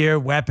 Gear,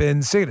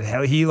 weapons,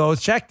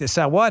 helos. Check this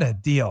out. What a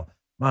deal.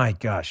 My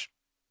gosh.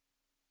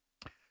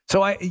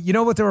 So you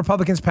know what the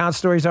Republicans' pound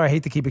stories are? I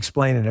hate to keep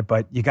explaining it,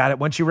 but you got it.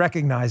 Once you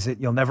recognize it,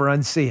 you'll never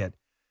unsee it.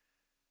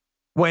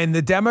 When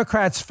the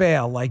Democrats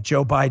fail, like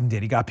Joe Biden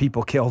did, he got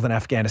people killed in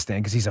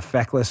Afghanistan because he's a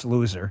feckless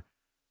loser.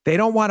 They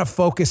don't want to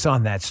focus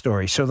on that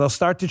story. So they'll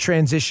start to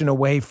transition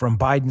away from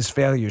Biden's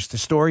failures to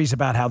stories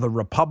about how the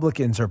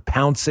Republicans are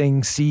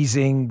pouncing,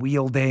 seizing,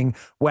 wielding,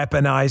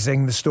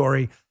 weaponizing the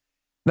story.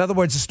 In other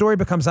words, the story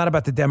becomes not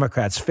about the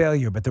Democrats'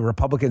 failure, but the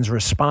Republicans'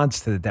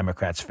 response to the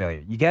Democrats'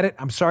 failure. You get it?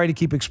 I'm sorry to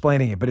keep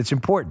explaining it, but it's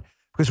important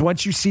because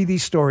once you see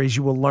these stories,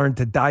 you will learn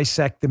to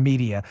dissect the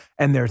media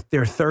and their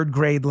third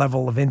grade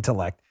level of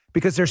intellect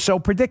because they're so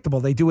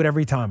predictable. They do it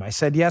every time. I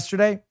said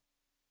yesterday,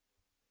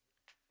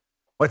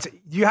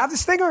 do you have the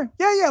stinger?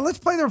 Yeah, let's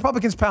play the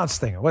Republicans' pound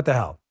stinger. What the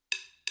hell?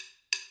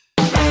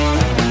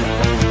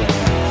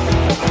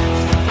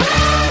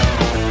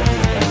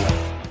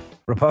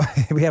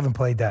 We haven't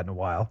played that in a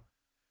while.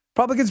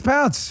 Republicans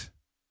pounce.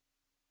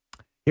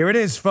 Here it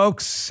is,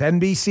 folks.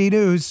 NBC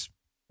News.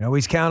 You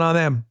always count on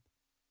them.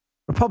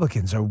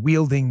 Republicans are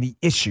wielding the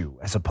issue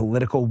as a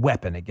political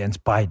weapon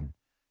against Biden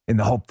in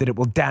the hope that it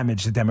will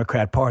damage the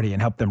Democrat Party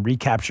and help them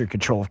recapture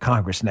control of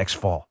Congress next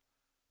fall.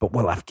 But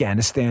will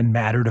Afghanistan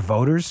matter to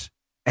voters?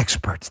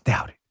 Experts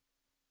doubt it.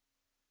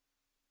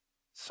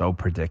 So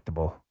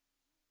predictable.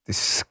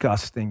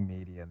 Disgusting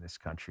media in this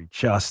country.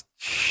 Just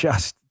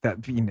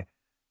that being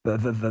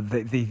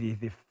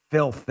the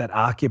filth that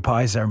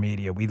occupies our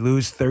media. We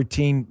lose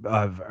 13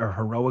 of our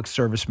heroic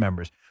service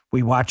members.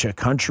 We watch a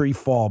country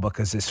fall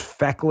because this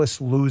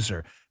feckless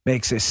loser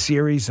makes a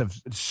series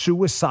of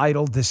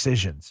suicidal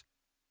decisions.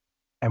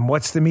 And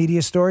what's the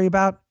media story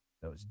about?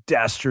 Those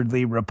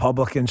dastardly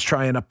Republicans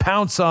trying to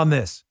pounce on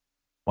this.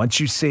 Once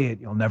you see it,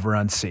 you'll never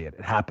unsee it.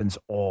 It happens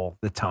all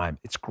the time.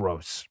 It's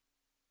gross.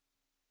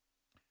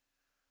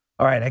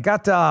 All right, I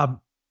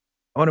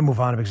want to move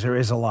on because there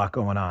is a lot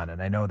going on.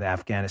 And I know the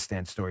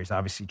Afghanistan story is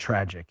obviously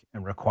tragic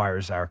and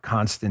requires our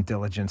constant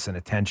diligence and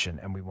attention,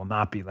 and we will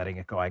not be letting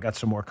it go. I got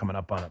some more coming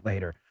up on it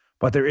later.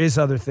 But there is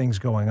other things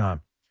going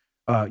on.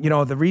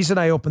 The reason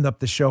I opened up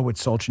the show with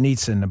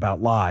Solzhenitsyn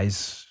about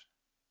lies,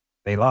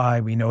 they lie,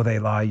 we know they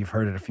lie, you've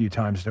heard it a few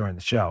times during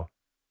the show,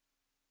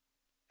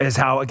 is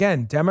how,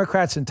 again,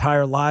 Democrats'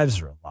 entire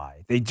lives are a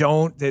lie.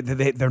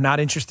 They're not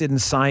interested in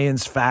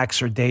science,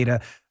 facts, or data.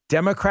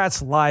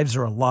 Democrats' lives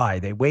are a lie.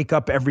 They wake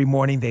up every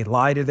morning. They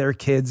lie to their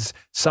kids.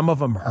 Some of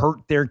them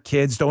hurt their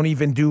kids, don't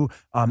even do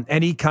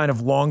any kind of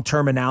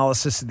long-term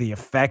analysis of the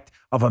effect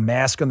of a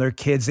mask on their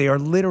kids. They are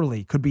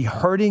literally could be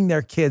hurting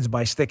their kids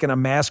by sticking a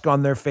mask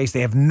on their face.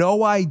 They have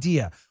no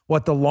idea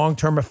what the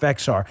long-term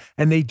effects are.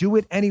 And they do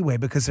it anyway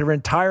because their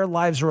entire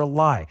lives are a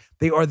lie.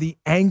 They are the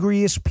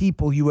angriest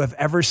people you have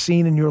ever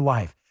seen in your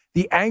life.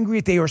 They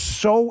are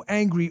so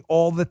angry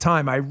all the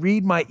time. I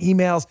read my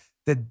emails,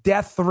 the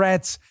death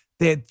threats,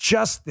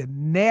 just the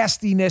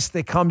nastiness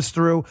that comes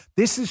through.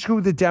 This is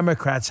who the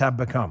Democrats have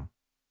become.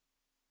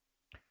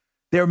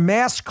 They're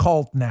mass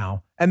cult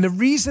now. And the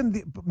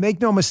reason,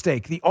 make no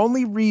mistake, the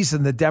only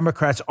reason the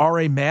Democrats are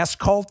a mass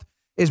cult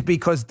is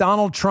because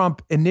Donald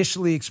Trump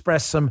initially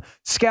expressed some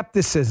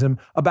skepticism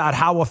about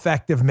how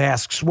effective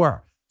masks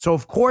were. So,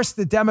 of course,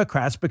 the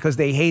Democrats, because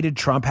they hated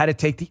Trump, had to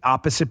take the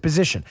opposite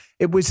position.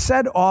 It was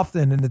said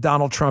often in the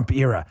Donald Trump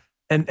era,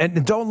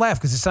 and don't laugh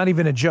because it's not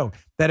even a joke,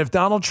 that if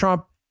Donald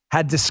Trump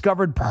had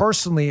discovered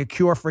personally a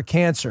cure for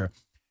cancer,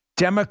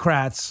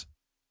 Democrats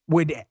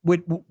would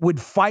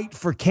fight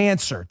for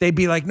cancer. They'd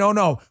be like,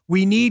 no,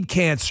 we need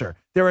cancer.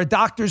 There are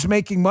doctors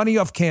making money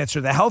off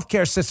cancer. The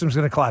healthcare system's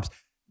going to collapse.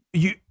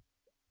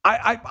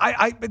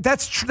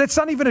 That's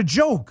not even a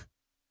joke.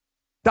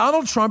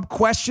 Donald Trump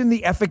questioned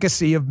the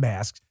efficacy of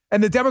masks,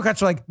 and the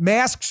Democrats are like,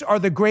 masks are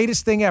the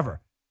greatest thing ever.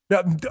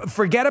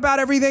 Forget about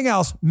everything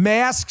else.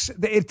 Masks,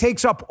 it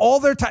takes up all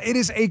their time. It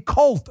is a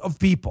cult of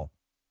people.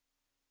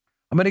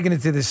 I'm going to get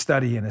into this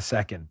study in a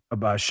second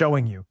about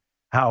showing you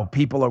how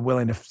people are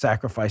willing to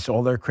sacrifice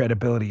all their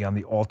credibility on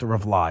the altar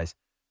of lies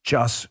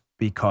just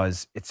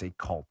because it's a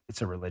cult.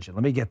 It's a religion.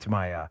 Let me get to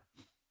my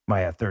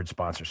third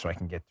sponsor so I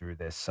can get through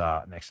this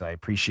next. I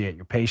appreciate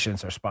your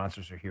patience. Our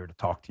sponsors are here to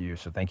talk to you,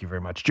 so thank you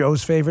very much.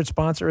 Joe's favorite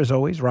sponsor, as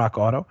always, Rock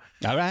Auto.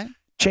 All right.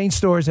 Chain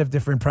stores have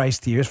different price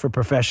tiers for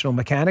professional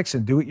mechanics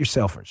and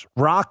do-it-yourselfers.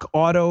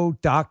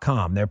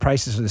 RockAuto.com. Their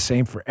prices are the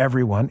same for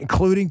everyone,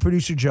 including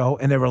producer Joe,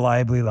 and they're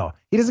reliably low.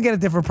 He doesn't get a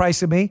different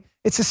price than me.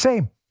 It's the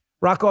same.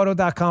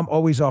 RockAuto.com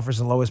always offers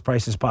the lowest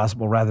prices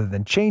possible rather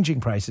than changing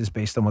prices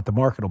based on what the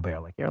market will bear,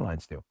 like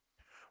airlines do.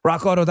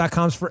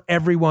 RockAuto.com is for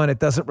everyone. It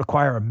doesn't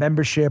require a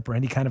membership or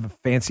any kind of a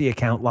fancy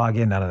account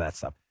login, none of that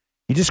stuff.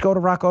 You just go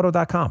to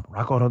RockAuto.com.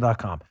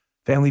 RockAuto.com.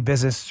 Family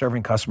business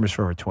serving customers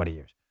for over 20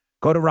 years.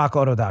 Go to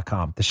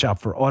RockAuto.com to shop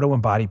for auto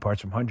and body parts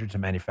from hundreds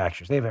of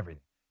manufacturers. They have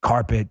everything.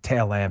 Carpet,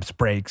 tail lamps,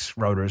 brakes,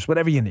 rotors,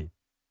 whatever you need.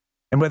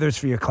 And whether it's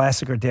for your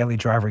classic or daily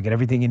driver, get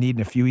everything you need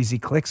in a few easy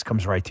clicks,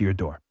 comes right to your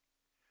door.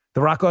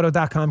 The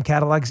RockAuto.com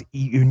catalog's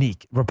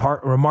unique,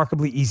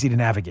 remarkably easy to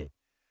navigate.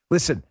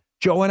 Listen,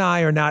 Joe and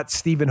I are not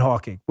Stephen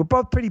Hawking. We're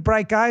both pretty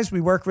bright guys. We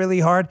work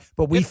really hard,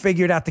 but we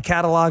figured out the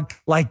catalog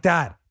like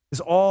that.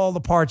 There's all the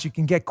parts you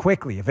can get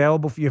quickly,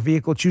 available for your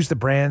vehicle. Choose the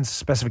brands,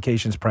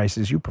 specifications,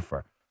 prices you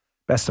prefer.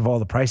 Best of all,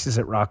 the prices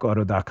at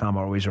RockAuto.com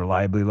are always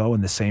reliably low,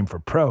 and the same for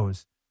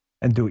pros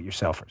and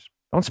do-it-yourselfers.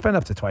 Don't spend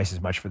up to twice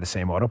as much for the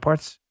same auto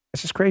parts.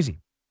 It's just crazy.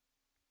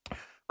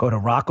 Go to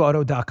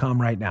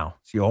RockAuto.com right now.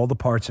 See all the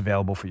parts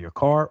available for your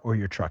car or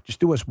your truck. Just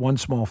do us one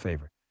small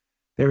favor.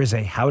 There is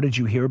a How Did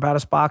You Hear About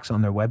Us box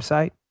on their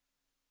website.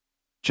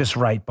 Just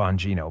write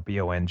Bongino,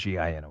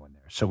 Bongino in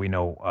there, so we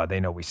know they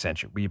know we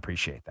sent you. We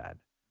appreciate that.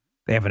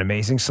 They have an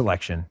amazing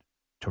selection,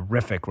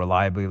 terrific,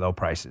 reliably low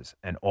prices,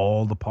 and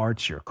all the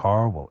parts your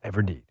car will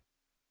ever need.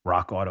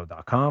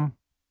 RockAuto.com,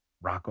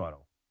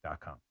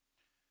 RockAuto.com.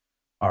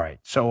 All right,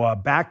 so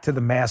back to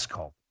the mask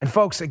cult. And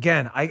folks,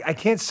 again, I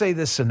can't say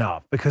this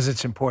enough because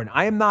it's important.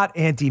 I am not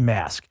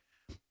anti-mask.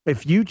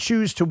 If you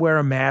choose to wear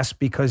a mask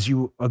because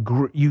you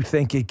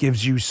think it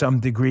gives you some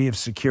degree of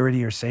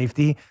security or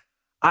safety,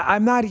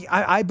 I'm not.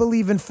 I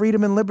believe in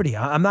freedom and liberty.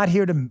 I'm not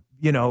here to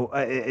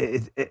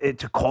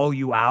to call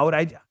you out.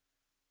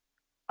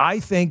 I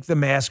think the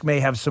mask may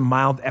have some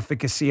mild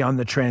efficacy on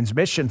the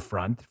transmission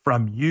front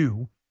from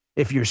you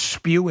if you're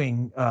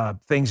spewing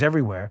things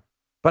everywhere.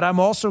 But I'm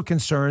also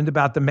concerned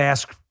about the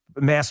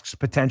mask's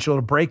potential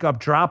to break up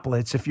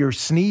droplets if you're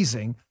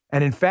sneezing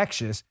and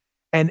infectious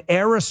and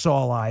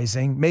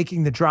aerosolizing,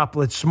 making the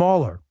droplets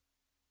smaller.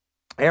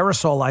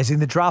 Aerosolizing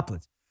the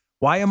droplets.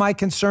 Why am I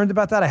concerned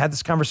about that? I had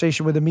this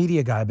conversation with a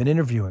media guy I've been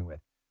interviewing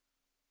with.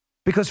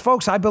 Because,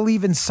 folks, I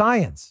believe in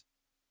science.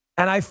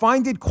 And I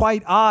find it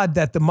quite odd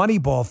that the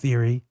Moneyball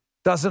theory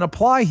doesn't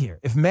apply here.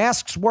 If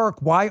masks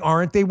work, why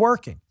aren't they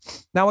working?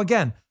 Now,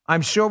 again,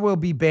 I'm sure we'll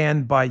be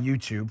banned by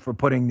YouTube for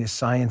putting this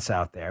science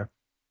out there.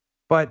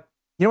 But,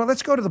 you know what?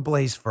 Let's go to the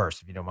Blaze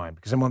first, if you don't mind,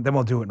 because then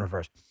we'll do it in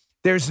reverse.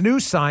 There's new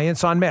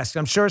science on masks.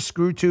 I'm sure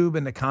ScrewTube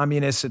and the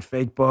communists at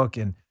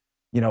Fakebook and,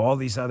 all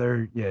these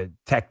other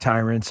tech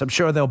tyrants, I'm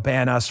sure they'll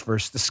ban us for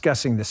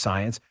discussing the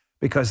science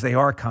because they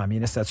are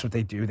communists. That's what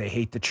they do. They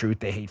hate the truth.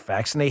 They hate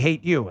facts. And they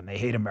hate you. And they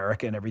hate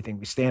America and everything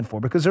we stand for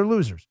because they're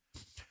losers.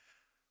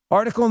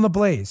 Article in the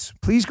Blaze.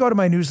 Please go to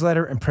my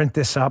newsletter and print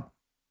this up.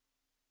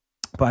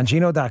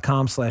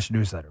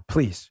 Bongino.com/newsletter.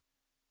 Please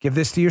give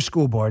this to your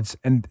school boards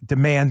and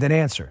demand an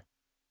answer.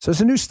 So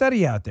there's a new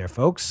study out there,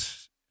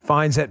 folks.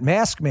 Finds that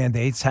mask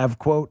mandates have,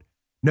 quote,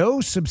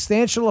 no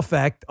substantial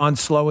effect on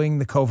slowing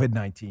the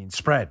COVID-19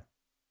 spread.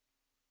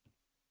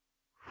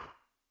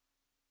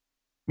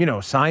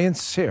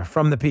 Science here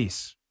from the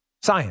piece.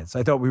 Science.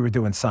 I thought we were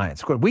doing science.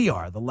 Of course, we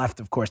are. The left,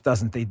 of course,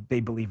 doesn't. They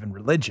believe in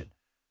religion.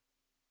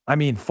 I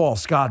mean,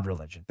 false God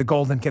religion. The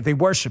golden calf. They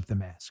worship the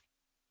mask.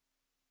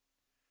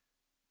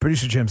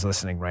 Producer Jim's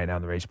listening right now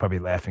on the radio. He's probably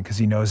laughing because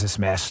he knows this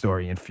mask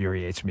story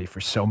infuriates me for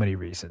so many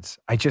reasons.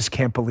 I just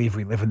can't believe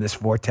we live in this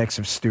vortex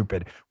of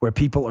stupid where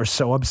people are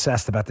so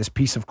obsessed about this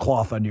piece of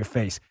cloth on your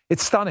face.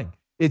 It's stunning.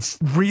 It's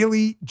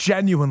really,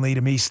 genuinely, to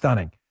me,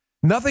 stunning.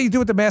 Nothing to do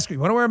with the mask. You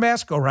want to wear a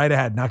mask? Go right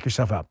ahead. Knock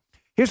yourself out.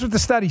 Here's what the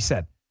study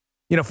said,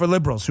 for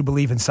liberals who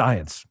believe in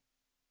science.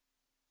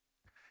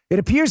 It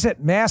appears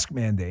that mask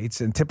mandates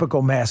and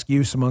typical mask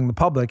use among the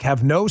public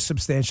have no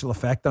substantial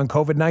effect on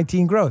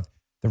COVID-19 growth,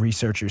 the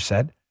researchers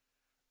said.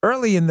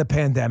 Early in the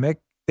pandemic,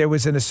 there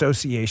was an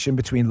association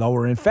between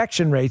lower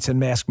infection rates and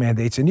mask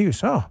mandates in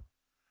use.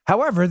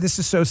 However, this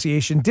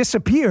association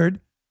disappeared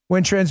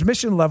when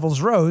transmission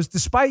levels rose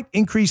despite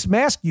increased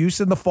mask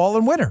use in the fall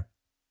and winter.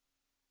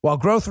 While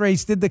growth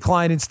rates did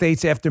decline in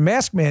states after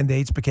mask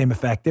mandates became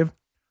effective,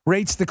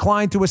 rates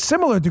declined to a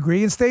similar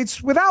degree in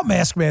states without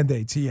mask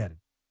mandates, he added.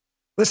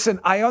 Listen,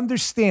 I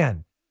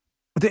understand.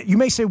 You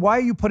may say, why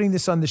are you putting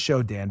this on the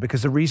show, Dan?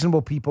 Because the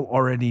reasonable people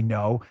already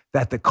know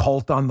that the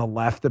cult on the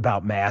left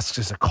about masks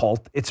is a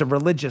cult. It's a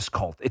religious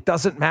cult. It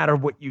doesn't matter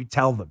what you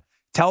tell them.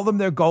 Tell them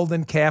their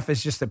golden calf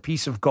is just a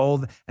piece of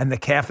gold and the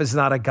calf is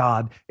not a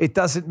god. It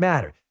doesn't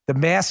matter. The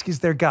mask is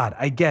their god.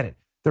 I get it.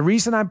 The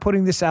reason I'm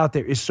putting this out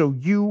there is so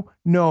you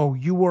know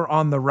you are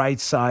on the right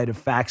side of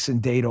facts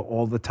and data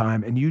all the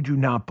time, and you do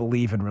not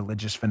believe in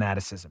religious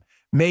fanaticism.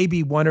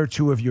 Maybe one or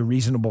two of your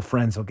reasonable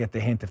friends will get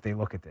the hint if they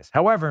look at this.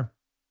 However,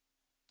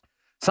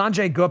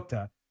 Sanjay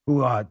Gupta,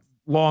 who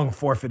long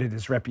forfeited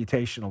his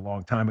reputation a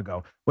long time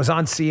ago, was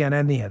on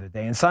CNN the other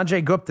day. And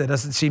Sanjay Gupta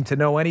doesn't seem to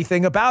know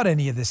anything about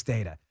any of this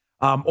data.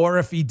 Or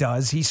if he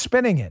does, he's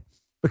spinning it.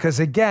 Because,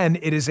 again,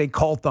 it is a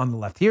cult on the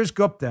left. Here's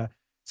Gupta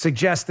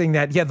suggesting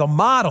that, the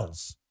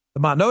models.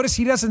 Notice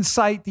he doesn't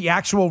cite the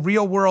actual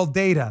real-world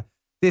data.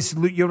 This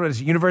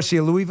University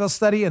of Louisville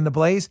study in the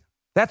Blaze,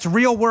 that's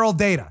real-world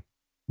data.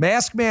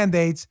 Mask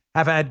mandates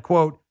have had,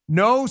 quote,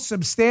 no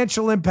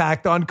substantial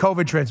impact on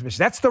COVID transmission.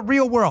 That's the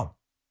real world.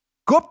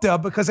 Gupta,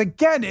 because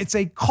again, it's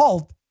a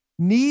cult,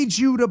 needs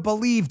you to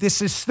believe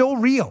this is still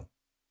real.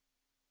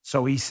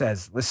 So he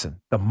says,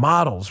 listen, the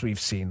models we've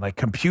seen, like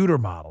computer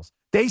models,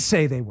 they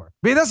say they work.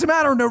 But it doesn't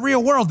matter in the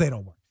real world, they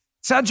don't work.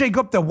 Sanjay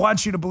Gupta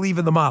wants you to believe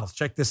in the models.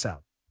 Check this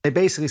out. They're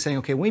basically saying,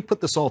 okay, when we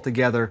put this all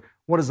together,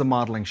 what does the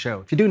modeling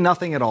show? If you do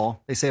nothing at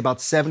all, they say about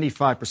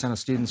 75% of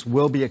students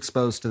will be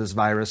exposed to this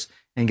virus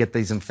and get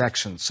these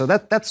infections. So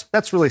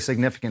that's really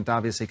significant,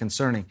 obviously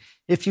concerning.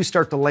 If you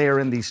start to layer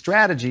in these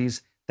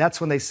strategies, that's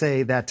when they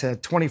say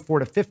that 24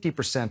 to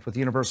 50% with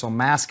universal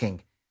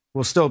masking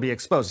will still be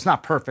exposed. It's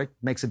not perfect,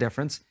 makes a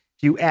difference.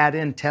 If you add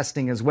in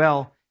testing as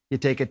well, you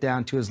take it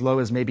down to as low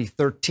as maybe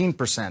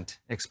 13%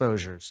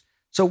 exposures.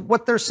 So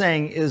what they're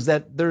saying is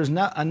that there's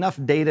not enough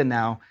data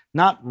now,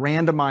 not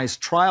randomized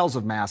trials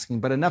of masking,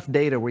 but enough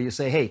data where you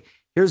say, hey,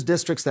 here's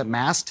districts that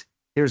masked,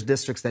 here's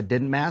districts that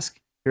didn't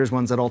mask, here's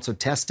ones that also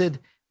tested.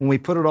 When we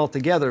put it all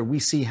together, we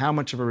see how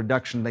much of a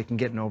reduction they can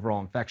get in overall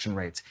infection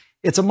rates.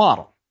 It's a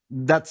model.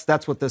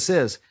 That's what this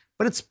is.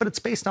 But it's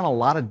based on a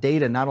lot of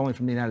data, not only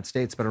from the United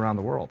States, but around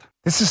the world.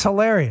 This is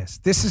hilarious.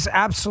 This is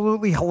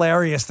absolutely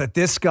hilarious that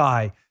this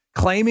guy,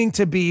 claiming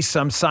to be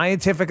some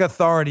scientific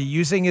authority,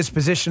 using his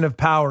position of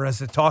power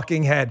as a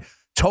talking head,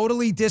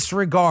 totally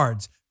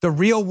disregards the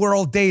real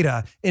world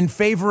data in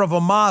favor of a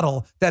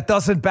model that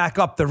doesn't back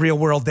up the real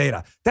world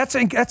data.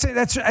 Think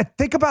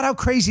about how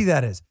crazy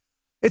that is.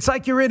 It's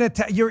like you're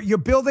you're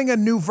building a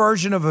new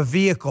version of a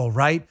vehicle,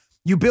 right?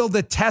 You build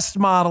a test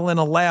model in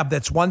a lab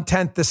that's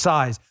 1/10 the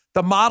size.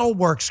 The model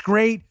works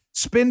great,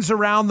 spins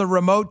around the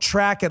remote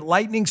track at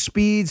lightning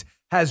speeds,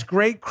 has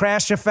great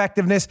crash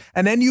effectiveness,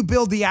 and then you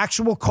build the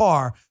actual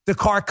car. The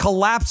car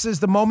collapses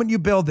the moment you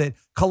build it,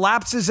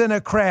 collapses in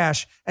a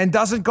crash, and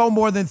doesn't go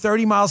more than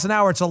 30 miles an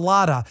hour. It's a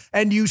Lada.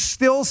 And you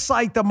still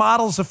cite the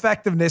model's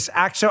effectiveness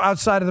actually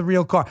outside of the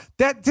real car.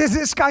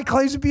 This guy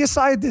claims to be a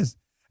scientist.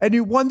 And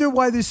you wonder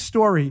why this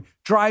story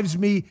drives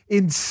me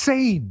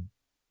insane.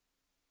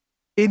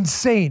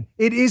 Insane.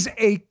 It is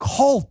a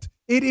cult.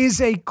 It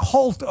is a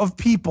cult of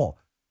people.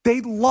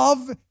 They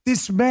love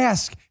this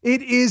mask.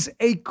 It is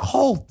a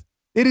cult.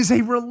 It is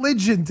a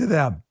religion to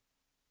them.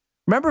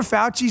 Remember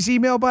Fauci's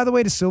email, by the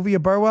way, to Sylvia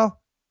Burwell?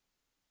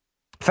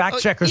 Fact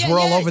checkers were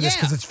all over this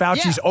because it's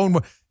Fauci's own.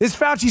 It's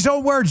Fauci's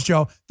own words,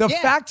 Joe. The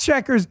fact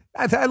checkers,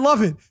 I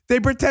love it. They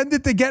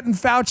pretended to get in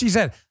Fauci's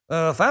head.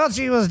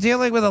 Fauci was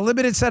dealing with a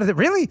limited set of...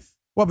 Really?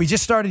 Well, we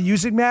just started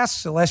using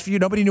masks. The last few,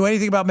 nobody knew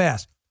anything about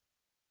masks.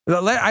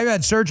 I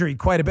had surgery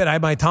quite a bit. I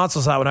had my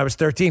tonsils out when I was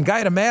 13. Guy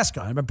had a mask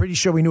on. I'm pretty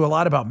sure we knew a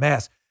lot about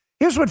masks.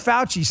 Here's what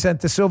Fauci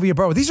sent to Sylvia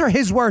Burwell. These are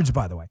his words,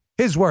 by the way.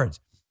 His words,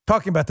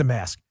 talking about the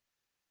mask.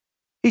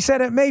 He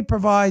said it may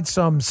provide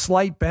some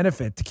slight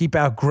benefit to keep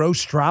out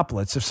gross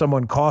droplets if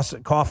someone coughs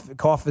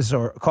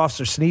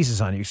or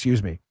sneezes on you,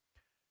 excuse me.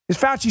 It's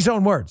Fauci's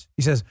own words.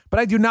 He says, but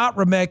I do not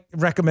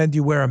recommend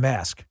you wear a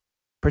mask,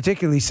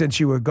 particularly since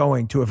you are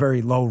going to a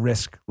very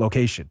low-risk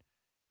location.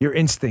 Your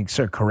instincts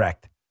are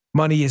correct.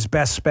 Money is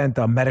best spent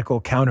on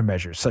medical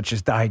countermeasures, such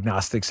as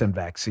diagnostics and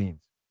vaccines.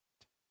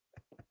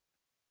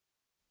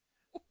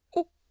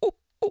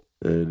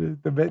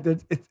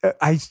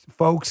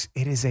 Folks,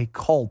 it is a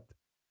cult.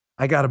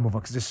 I got to move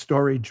on because this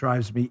story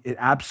drives me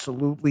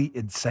absolutely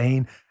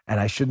insane. And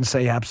I shouldn't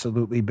say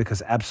absolutely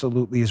because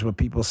absolutely is what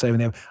people say when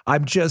they have.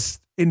 I'm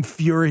just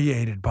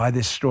infuriated by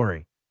this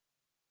story.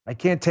 I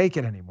can't take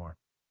it anymore.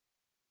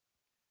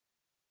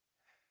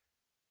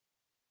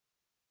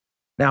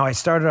 Now, I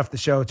started off the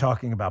show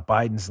talking about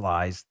Biden's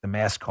lies, the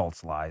mask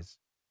cult's lies.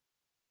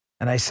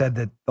 And I said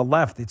that the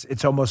left,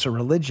 it's almost a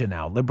religion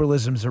now.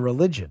 Liberalism's a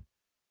religion.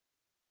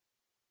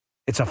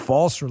 It's a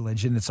false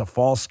religion. It's a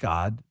false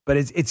God, but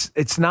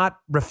it's not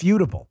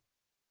refutable.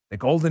 The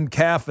golden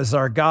calf is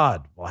our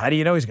God. Well, how do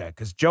you know he's God?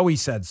 Because Joey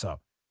said so.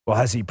 Well,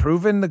 has he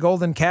proven the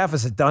golden calf?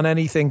 Has it done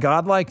anything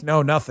godlike?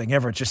 No, nothing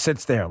ever. It just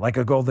sits there like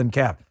a golden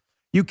calf.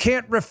 You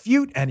can't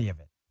refute any of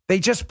it. They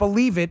just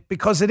believe it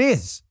because it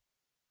is.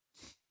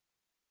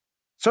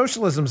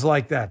 Socialism's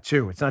like that,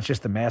 too. It's not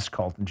just the mass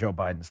cult and Joe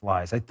Biden's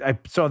lies. I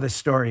saw this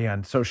story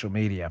on social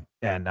media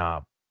and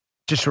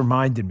just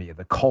reminded me of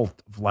the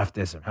cult of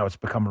leftism, how it's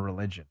become a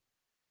religion,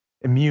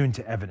 immune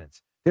to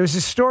evidence. There was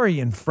a story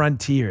in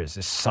Frontiers,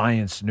 this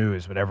Science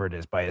News, whatever it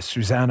is, by a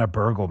Susanna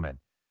Bergelman,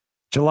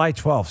 July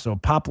 12th. So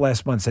it popped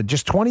last month, said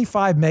just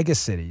 25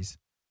 megacities,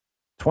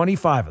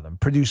 25 of them,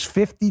 produce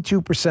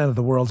 52% of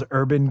the world's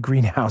urban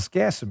greenhouse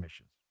gas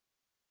emissions.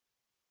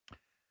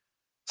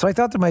 So I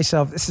thought to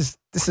myself, this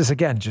is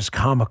again, just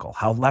comical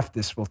how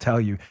leftists will tell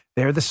you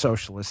they're the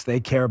socialists. They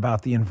care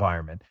about the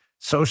environment.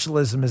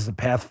 Socialism is the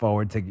path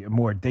forward to a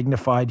more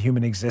dignified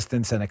human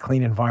existence and a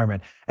clean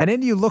environment. And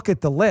then you look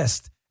at the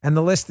list, and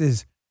the list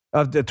is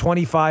of the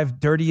 25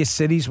 dirtiest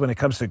cities when it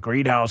comes to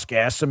greenhouse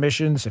gas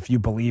emissions. If you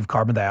believe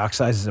carbon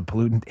dioxide is a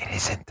pollutant, it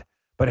isn't.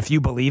 But if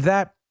you believe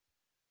that,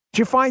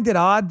 do you find it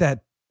odd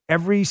that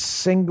every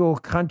single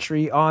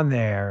country on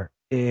there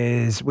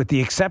is, with the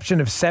exception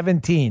of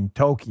 17,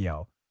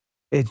 Tokyo,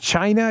 it's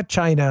China,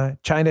 China,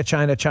 China,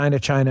 China, China,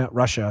 China,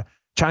 Russia,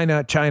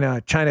 China,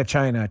 China, China,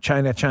 China,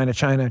 China, China,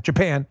 China,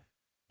 Japan,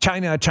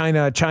 China,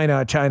 China,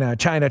 China, China,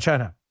 China,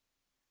 China.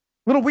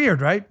 A little weird,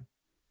 right?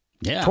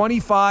 Yeah.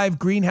 25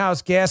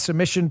 greenhouse gas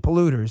emission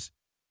polluters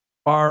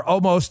are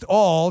almost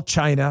all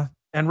China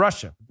and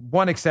Russia.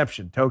 One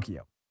exception,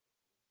 Tokyo.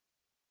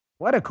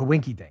 What a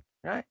coinky dink,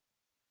 right?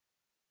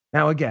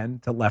 Now,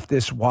 again, to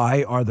leftists,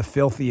 why are the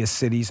filthiest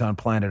cities on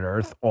planet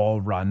Earth all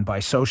run by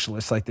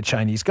socialists like the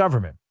Chinese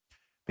government?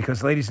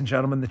 Because, ladies and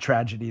gentlemen, the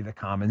tragedy of the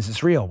commons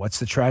is real. What's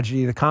the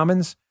tragedy of the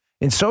commons?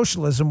 In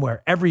socialism,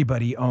 where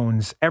everybody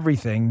owns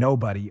everything,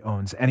 nobody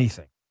owns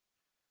anything.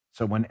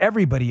 So when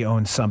everybody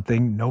owns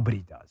something,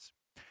 nobody does.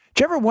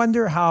 Do you ever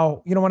wonder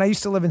how, when I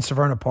used to live in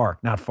Severna Park,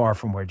 not far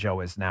from where Joe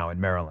is now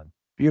in Maryland,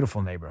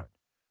 beautiful neighborhood.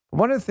 But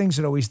one of the things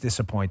that always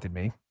disappointed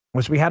me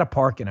was we had a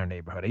park in our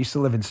neighborhood. I used to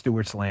live in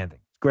Stewart's Landing.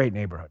 Great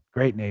neighborhood,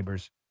 great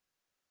neighbors.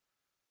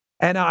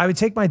 And I would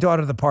take my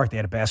daughter to the park. They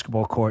had a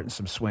basketball court and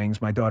some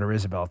swings. My daughter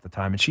Isabel at the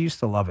time, and she used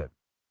to love it.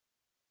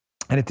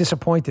 And it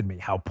disappointed me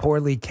how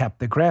poorly kept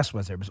the grass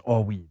was there. It was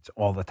all weeds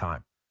all the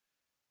time.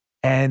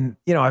 And,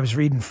 I was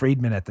reading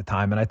Friedman at the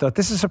time, and I thought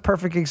this is a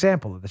perfect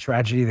example of the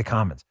tragedy of the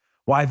commons.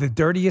 Why the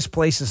dirtiest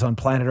places on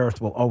planet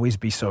Earth will always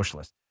be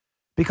socialist.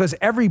 Because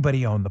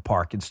everybody owned the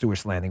park in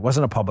Stewart's Landing. It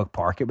wasn't a public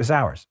park. It was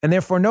ours. And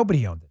therefore,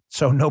 nobody owned it.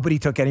 So nobody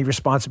took any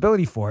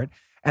responsibility for it.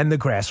 And the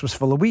grass was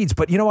full of weeds.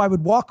 But, I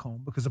would walk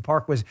home because the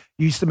park was,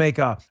 you used to make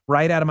a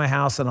right out of my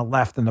house and a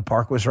left, and the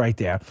park was right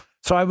there.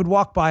 So I would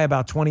walk by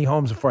about 20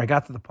 homes before I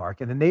got to the park.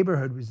 And the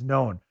neighborhood was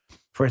known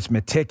for its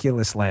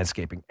meticulous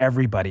landscaping.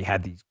 Everybody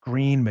had these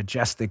green,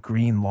 majestic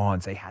green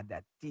lawns. They had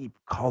that deep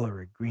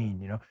color of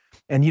green,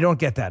 And you don't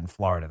get that in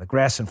Florida. The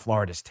grass in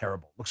Florida is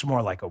terrible. It looks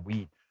more like a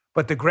weed.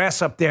 But the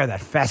grass up there,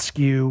 that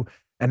fescue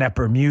and that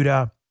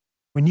Bermuda,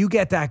 when you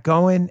get that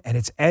going and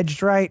it's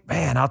edged right,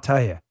 man, I'll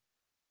tell you.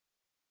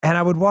 And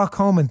I would walk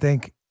home and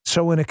think,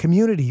 so in a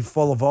community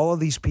full of all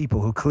of these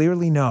people who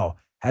clearly know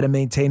how to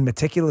maintain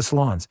meticulous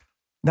lawns,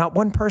 not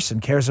one person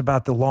cares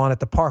about the lawn at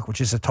the park,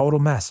 which is a total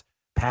mess.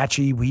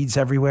 Patchy, weeds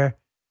everywhere.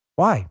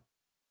 Why?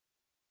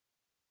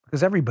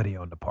 Because everybody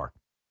owned the park.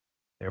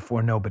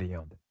 Therefore, nobody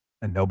owned it.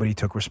 And nobody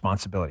took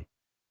responsibility.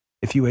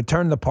 If you had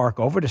turned the park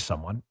over to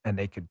someone and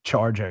they could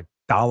charge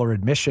 $1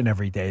 admission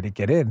every day to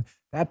get in,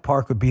 that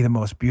park would be the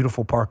most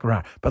beautiful park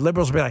around. But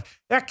liberals would be like,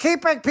 they're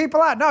keeping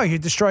people out. No, you're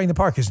destroying the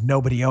park because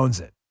nobody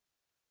owns it.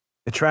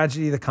 The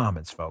tragedy of the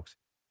commons, folks.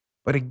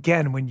 But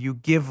again, when you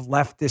give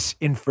leftists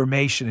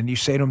information and you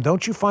say to them,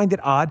 don't you find it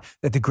odd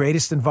that the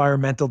greatest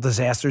environmental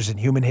disasters in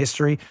human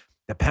history,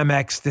 the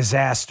Pemex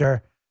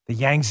disaster, the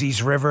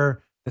Yangtze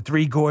River, the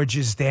Three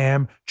Gorges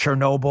Dam,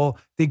 Chernobyl,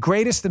 the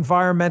greatest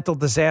environmental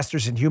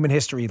disasters in human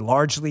history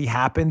largely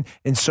happened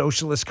in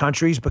socialist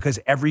countries because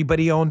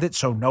everybody owned it,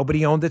 so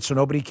nobody owned it, so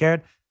nobody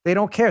cared? They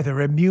don't care.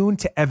 They're immune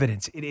to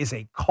evidence. It is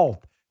a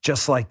cult,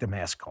 just like the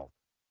mass cult.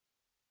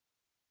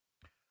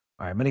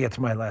 All right, I'm going to get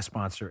to my last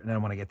sponsor, and then I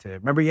want to get to,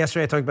 remember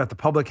yesterday I talked about the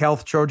public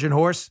health Trojan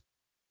horse?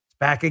 It's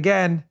back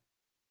again.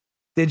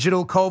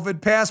 Digital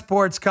COVID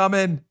passports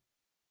coming.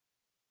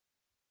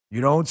 You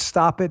don't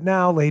stop it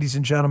now, ladies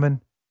and gentlemen.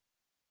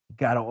 You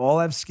got to all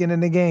have skin in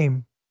the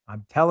game.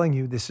 I'm telling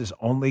you, this is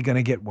only going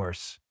to get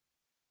worse.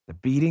 The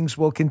beatings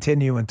will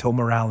continue until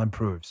morale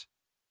improves.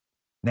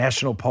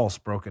 National Pulse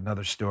broke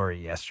another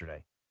story yesterday.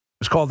 It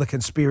was called the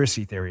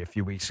conspiracy theory a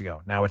few weeks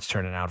ago. Now it's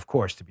turning out, of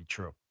course, to be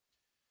true.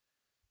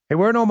 Hey,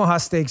 we're in Omaha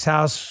Steaks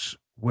House.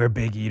 We're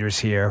big eaters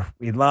here.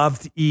 We love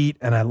to eat,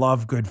 and I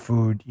love good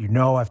food.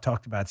 I've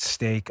talked about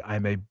steak.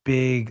 I'm a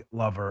big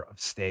lover of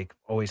steak.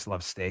 Always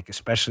love steak,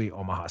 especially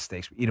Omaha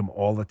steaks. We eat them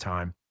all the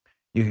time.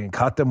 You can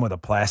cut them with a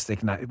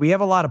plastic knife. We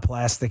have a lot of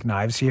plastic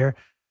knives here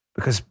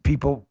because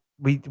people,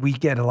 we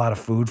get a lot of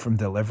food from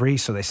delivery,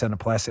 so they send a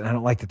plastic. I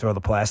don't like to throw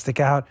the plastic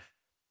out.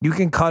 You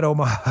can cut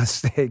Omaha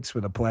steaks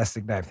with a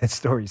plastic knife. That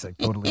story is like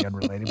totally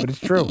unrelated, but it's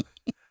true.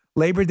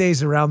 Labor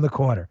Day's around the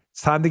corner.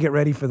 It's time to get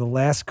ready for the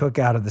last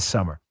cookout of the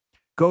summer.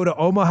 Go to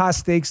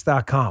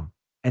omahasteaks.com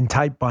and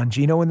type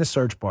Bongino in the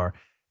search bar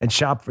and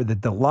shop for the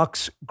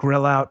deluxe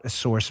grill out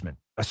assortment.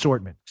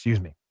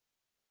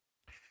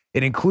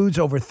 It includes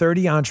over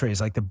 30 entrees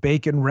like the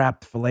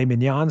bacon-wrapped filet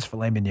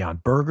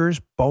mignon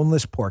burgers,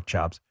 boneless pork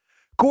chops,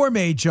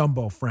 gourmet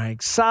jumbo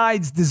franks,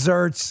 sides,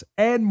 desserts,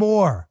 and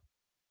more.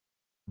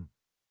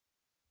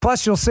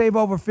 Plus, you'll save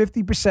over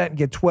 50% and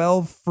get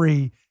 12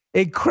 free,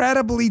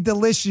 incredibly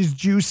delicious,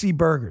 juicy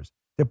burgers.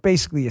 They're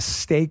basically a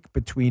steak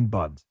between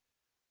buns.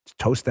 Just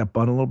toast that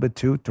bun a little bit,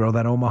 too. Throw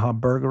that Omaha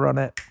burger on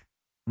it.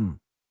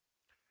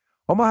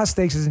 Omaha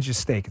Steaks isn't just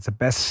steak. It's the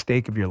best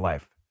steak of your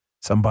life.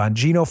 Some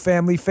Bongino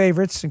family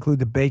favorites include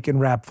the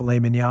bacon-wrapped filet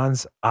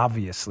mignons,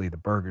 obviously the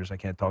burgers. I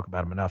can't talk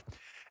about them enough.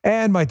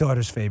 And my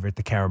daughter's favorite,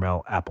 the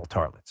caramel apple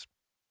tartlets.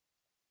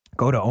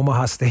 Go to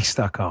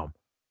omahasteaks.com.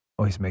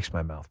 Always makes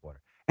my mouth water.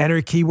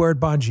 Enter keyword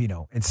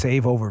Bongino and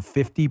save over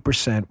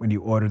 50% when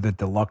you order the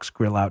deluxe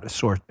grill out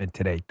assortment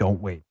today. Don't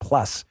wait.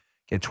 Plus,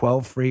 get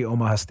 12 free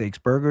Omaha Steaks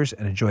burgers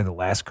and enjoy the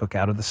last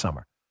cookout of the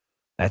summer.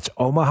 That's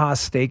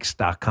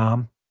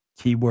omahasteaks.com,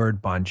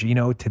 keyword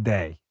Bongino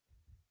today.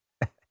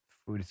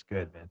 Food is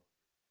good, man.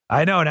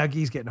 I know. Now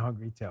Guy's getting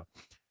hungry too.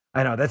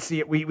 I know.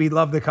 We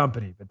love the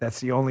company, but that's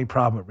the only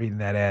problem with reading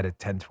that ad at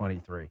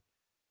 10:23.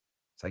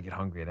 So I get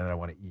hungry and then I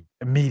want to eat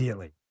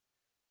immediately.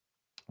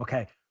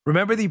 Okay.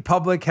 Remember the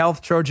public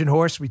health Trojan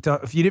horse?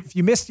 If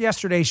you missed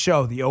yesterday's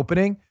show, the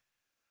opening,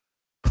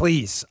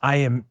 please, I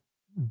am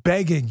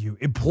begging you,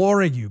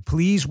 imploring you,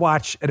 please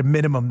watch at a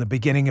minimum the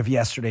beginning of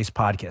yesterday's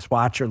podcast.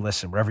 Watch or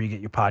listen wherever you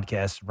get your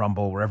podcasts,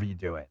 Rumble, wherever you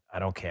do it. I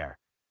don't care.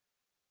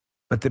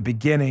 But the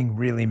beginning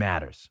really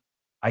matters.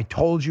 I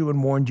told you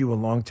and warned you a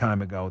long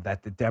time ago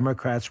that the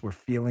Democrats were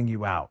feeling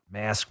you out.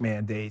 Mask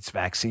mandates,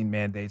 vaccine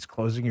mandates,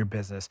 closing your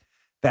business,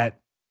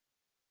 that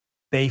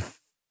they've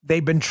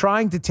been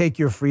trying to take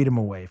your freedom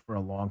away for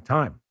a long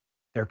time.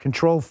 They're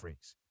control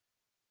freaks.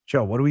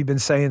 Joe, what have we been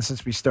saying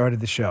since we started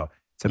the show?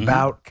 It's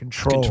about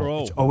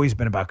control. It's always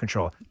been about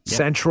control. Yep.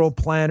 Central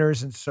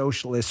planners and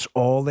socialists,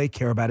 all they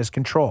care about is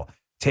control.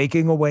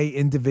 Taking away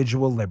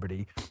individual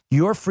liberty.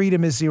 Your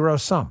freedom is zero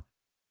sum.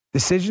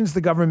 Decisions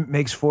the government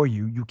makes for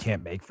you, you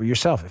can't make for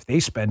yourself. If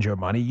they spend your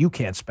money, you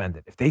can't spend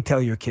it. If they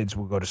tell your kids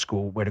where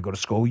to go to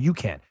school, you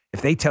can't.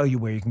 If they tell you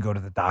where you can go to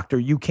the doctor,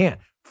 you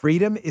can't.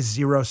 Freedom is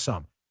zero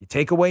sum. You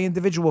take away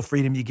individual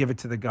freedom, you give it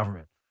to the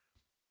government.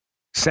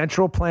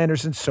 Central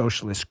planners and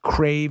socialists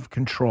crave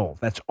control.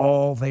 That's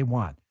all they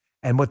want.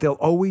 And what they'll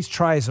always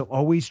try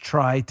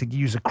to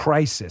use a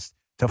crisis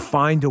to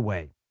find a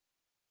way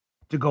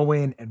to go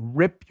in and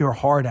rip your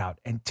heart out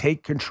and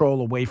take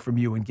control away from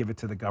you and give it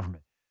to the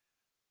government.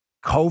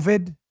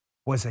 COVID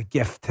was a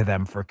gift to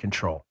them for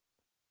control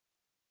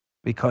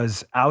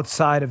because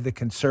outside of the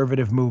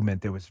conservative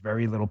movement, there was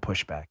very little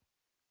pushback.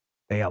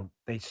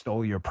 They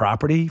stole your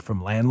property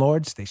from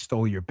landlords. They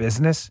stole your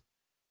business.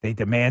 They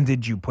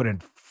demanded you put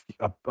in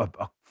a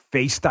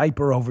face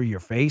diaper over your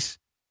face.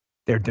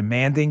 They're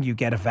demanding you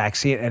get a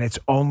vaccine, and it's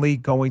only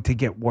going to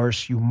get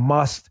worse. You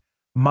must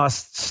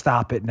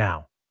stop it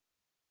now.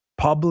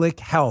 Public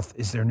health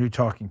is their new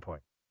talking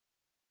point.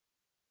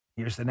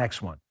 Here's the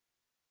next one.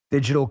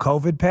 Digital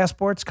COVID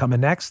passports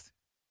coming next.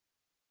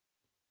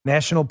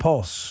 National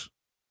Pulse.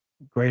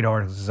 Great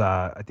article.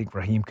 I think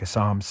Raheem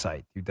Kassam's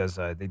site. Who does?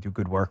 They do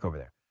good work over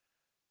there.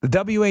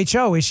 The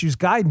WHO issues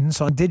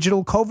guidance on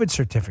digital COVID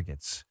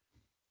certificates.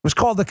 It was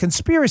called the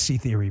conspiracy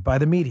theory by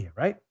the media,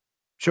 right?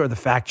 Sure, the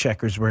fact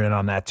checkers were in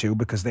on that too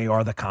because they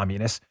are the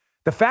communists.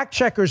 The fact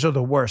checkers are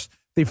the worst.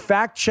 The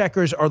fact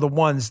checkers are the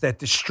ones that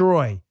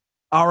destroy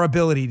our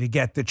ability to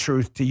get the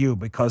truth to you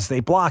because they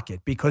block it,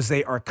 because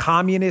they are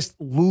communist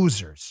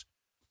losers.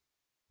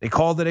 They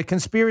called it a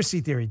conspiracy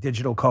theory,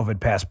 digital COVID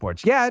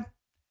passports. Yet,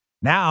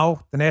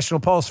 now the National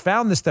Pulse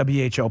found this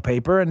WHO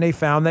paper and they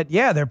found that,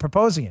 they're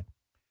proposing it.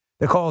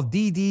 They're called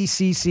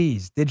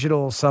DDCCs,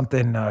 digital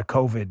something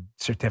COVID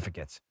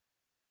certificates.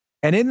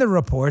 And in the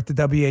report,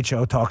 the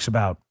WHO talks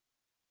about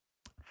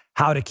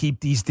how to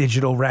keep these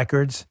digital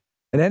records.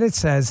 And then it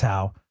says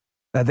how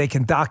they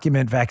can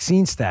document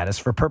vaccine status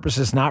for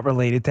purposes not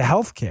related to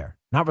healthcare.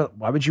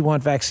 Why would you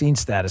want vaccine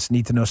status?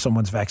 Need to know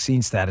someone's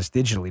vaccine status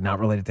digitally, not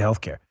related to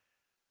healthcare.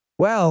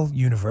 Well,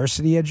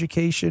 university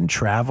education,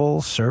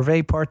 travel,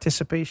 survey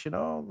participation.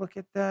 Oh, look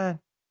at that.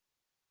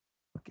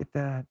 Look at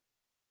that.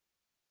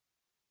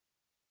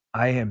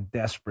 I am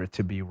desperate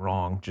to be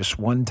wrong just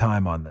one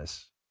time on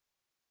this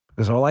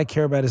because all I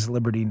care about is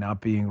liberty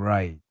not being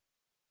right.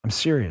 I'm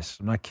serious.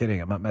 I'm not kidding.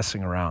 I'm not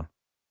messing around.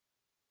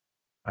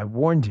 I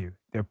warned you.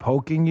 They're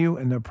poking you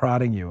and they're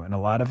prodding you. And a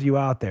lot of you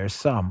out there,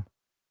 some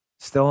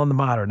still on the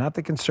moderate, not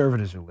the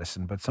conservatives who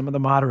listen, but some of the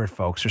moderate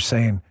folks are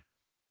saying,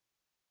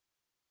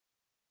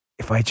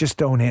 if I just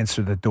don't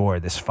answer the door,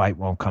 this fight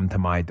won't come to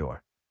my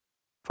door.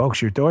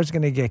 Folks, your door's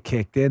going to get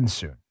kicked in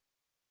soon.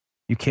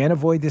 You can't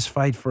avoid this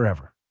fight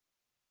forever.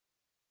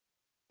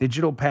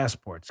 Digital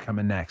passports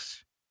coming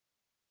next.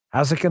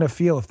 How's it going to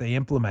feel if they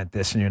implement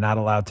this and you're not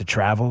allowed to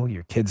travel?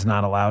 Your kid's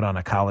not allowed on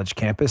a college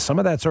campus? Some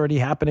of that's already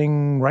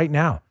happening right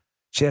now.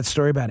 See that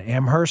story about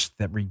Amherst,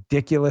 that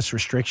ridiculous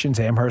restrictions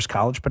Amherst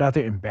College put out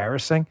there?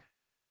 Embarrassing.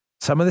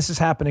 Some of this is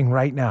happening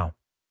right now.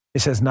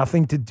 This has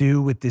nothing to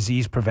do with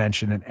disease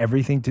prevention and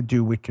everything to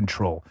do with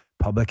control.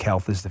 Public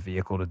health is the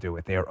vehicle to do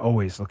it. They are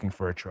always looking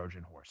for a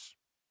Trojan horse.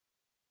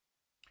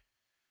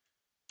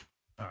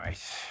 All right.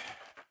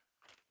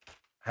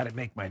 How to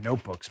make my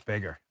notebooks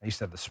bigger. I used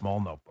to have the small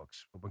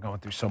notebooks, but we're going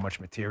through so much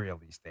material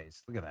these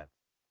days. Look at that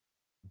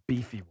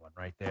beefy one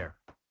right there.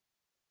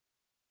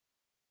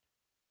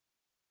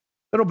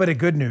 Little bit of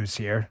good news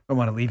here. I don't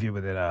want to leave you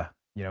with it,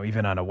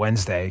 even on a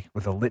Wednesday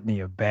with a litany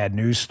of bad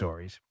news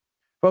stories.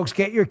 Folks,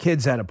 get your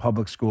kids out of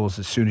public schools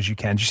as soon as you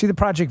can. Did you see the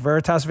Project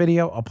Veritas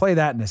video? I'll play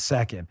that in a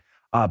second.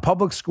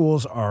 Public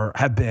schools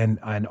have been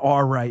and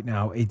are right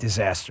now a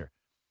disaster.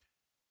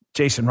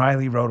 Jason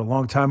Riley wrote a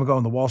long time ago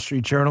in the Wall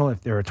Street Journal,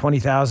 if there are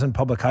 20,000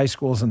 public high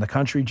schools in the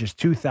country, just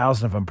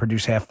 2,000 of them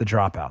produce half the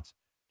dropouts.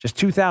 Just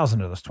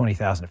 2,000 of those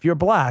 20,000. If you're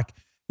black,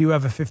 you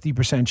have a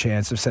 50%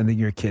 chance of sending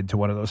your kid to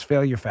one of those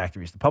failure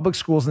factories. The public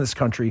schools in this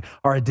country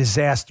are a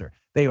disaster.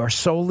 They are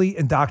solely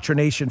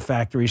indoctrination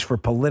factories for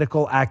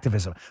political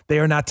activism. They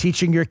are not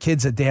teaching your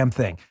kids a damn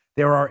thing.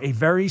 There are a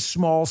very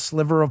small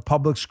sliver of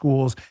public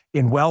schools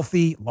in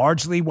wealthy,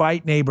 largely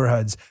white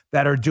neighborhoods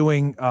that are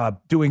doing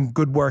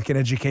good work in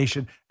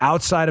education.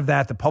 Outside of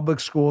that, the public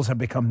schools have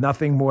become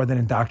nothing more than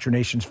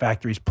indoctrination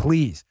factories.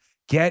 Please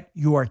get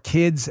your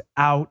kids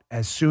out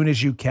as soon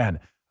as you can.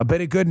 A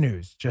bit of good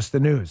news, just the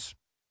news.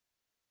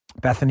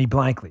 Bethany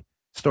Blankley,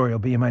 story will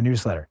be in my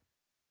newsletter.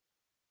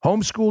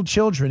 Homeschooled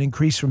children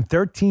increased from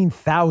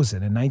 13,000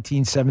 in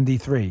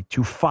 1973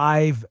 to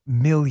 5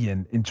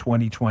 million in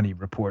 2020,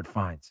 report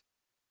finds.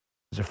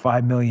 Those are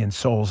 5 million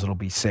souls that will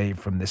be saved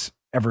from this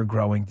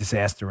ever-growing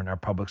disaster in our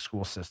public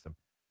school system.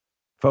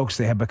 Folks,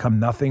 they have become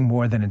nothing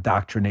more than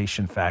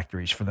indoctrination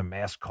factories for the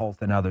mass cult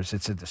and others.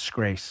 It's a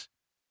disgrace.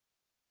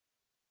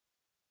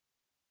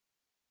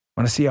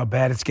 Want to see how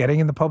bad it's getting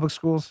in the public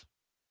schools?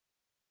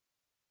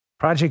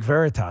 Project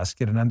Veritas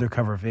did an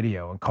undercover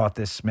video and caught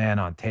this man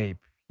on tape.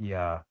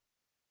 The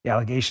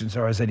allegations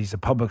are that he's a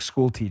public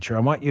school teacher. I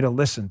want you to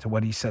listen to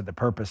what he said the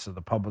purpose of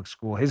the public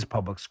school, his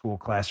public school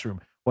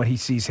classroom, what he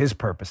sees his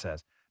purpose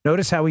as.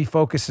 Notice how he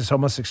focuses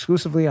almost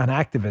exclusively on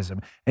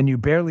activism, and you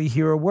barely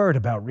hear a word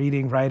about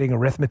reading, writing,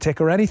 arithmetic,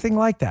 or anything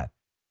like that.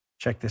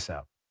 Check this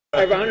out.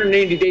 I have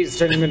 180 days to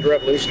turn them into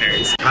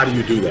revolutionaries. How do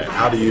you do that?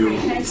 How do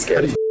you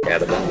scare the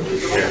out of them?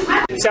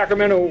 Yeah.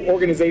 Sacramento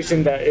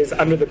organization that is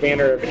under the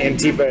banner of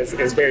Antifa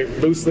is very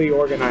loosely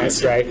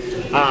organized, right?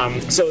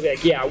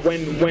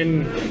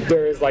 When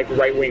there is like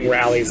right-wing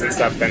rallies and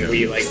stuff, then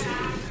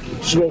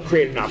we'll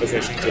create an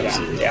opposition to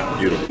that. Yeah.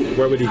 Beautiful.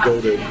 Where would he go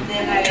to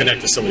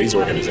connect to some of these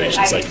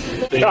organizations?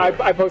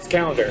 I post a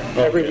calendar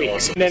every week.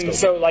 Awesome. And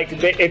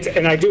then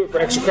and I do it for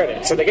extra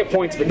credit, so they get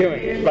points for doing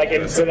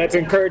it. So that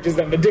encourages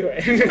them to do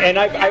it. And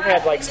I've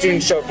had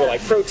students show up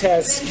for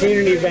protests,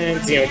 community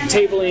events,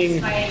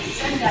 tabling,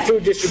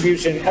 food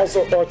distribution, all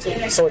sorts of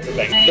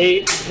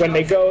things. When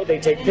they go, they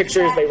take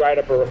pictures, they write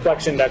up a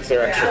reflection. That's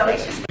their extra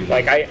credit.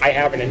 I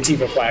have an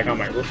Antifa flag on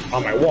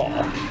my wall,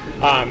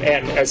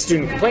 and a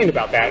student complained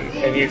about that.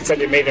 And he said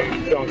it made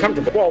him feel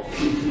uncomfortable. Well,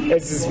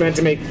 this is meant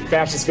to make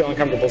fascists feel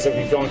uncomfortable, so if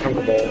you feel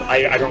uncomfortable,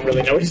 I don't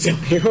really know what to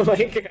tell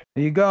you.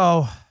 There you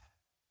go.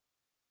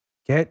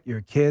 Get your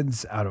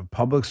kids out of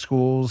public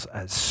schools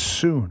as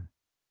soon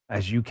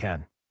as you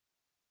can.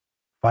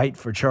 Fight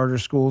for charter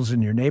schools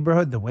in your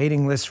neighborhood. The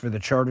waiting list for the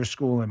charter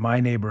school in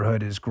my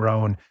neighborhood has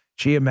grown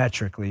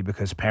geometrically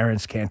because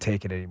parents can't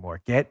take it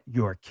anymore. Get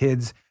your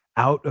kids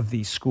out of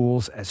these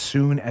schools as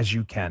soon as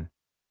you can.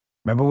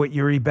 Remember what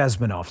Yuri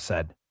Bezmenov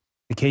said.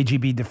 The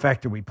KGB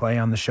defector we play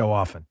on the show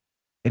often.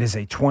 It is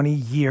a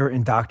 20-year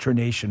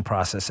indoctrination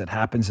process that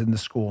happens in the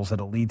schools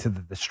that'll lead to the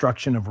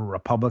destruction of a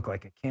republic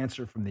like a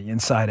cancer from the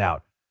inside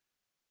out.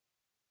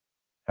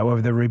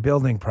 However, the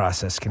rebuilding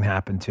process can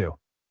happen too.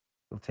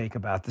 It'll take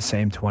about the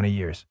same 20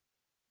 years.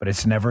 But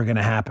it's never going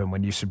to happen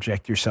when you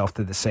subject yourself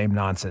to the same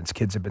nonsense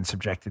kids have been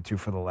subjected to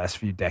for the last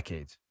few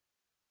decades.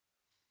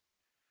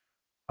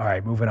 All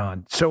right, moving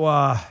on. So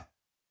I've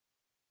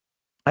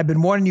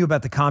been warning you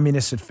about the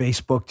communists at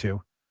Facebook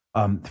too.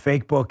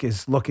 Fakebook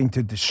is looking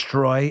to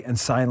destroy and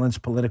silence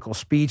political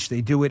speech. They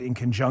do it in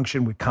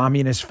conjunction with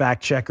communist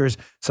fact checkers,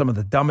 some of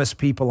the dumbest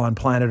people on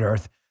planet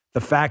Earth,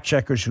 the fact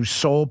checkers whose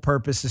sole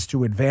purpose is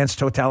to advance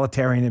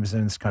totalitarianism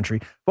in this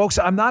country. Folks,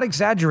 I'm not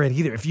exaggerating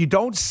either. If you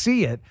don't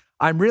see it,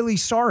 I'm really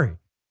sorry.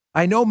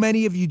 I know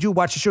many of you do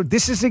watch the show.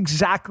 This is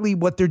exactly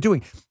what they're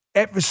doing.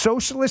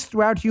 Socialists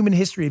throughout human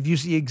history have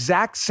used the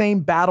exact same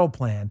battle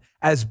plan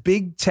as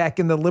big tech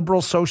and the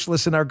liberal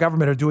socialists in our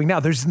government are doing now.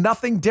 There's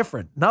nothing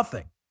different,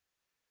 nothing.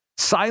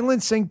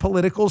 Silencing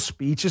political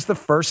speech is the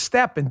first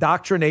step.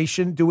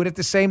 Indoctrination, do it at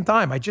the same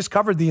time. I just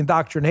covered the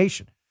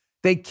indoctrination.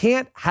 They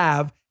can't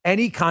have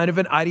any kind of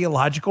an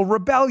ideological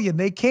rebellion.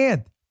 They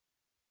can't.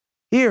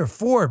 Here,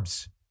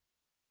 Forbes,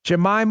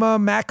 Jemima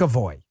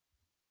McAvoy,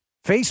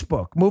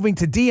 Facebook moving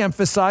to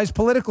de-emphasize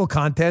political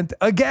content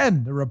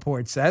again, the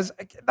report says.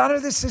 None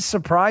of this is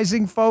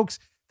surprising, folks.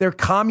 They're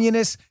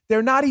communists.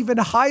 They're not even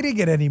hiding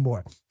it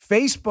anymore.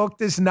 Facebook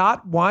does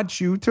not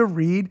want you to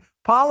read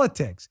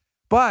politics.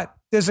 But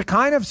there's a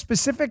kind of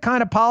specific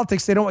kind of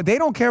politics. They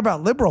don't care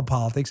about liberal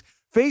politics.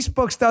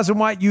 Facebook doesn't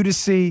want you to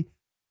see,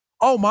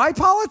 oh, my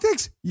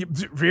politics?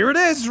 Here it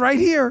is right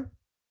here.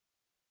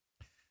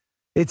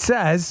 It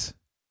says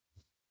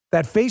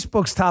that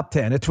Facebook's top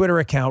 10, a Twitter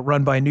account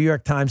run by New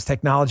York Times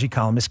technology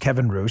columnist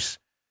Kevin Roose,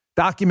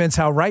 documents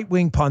how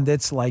right-wing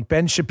pundits like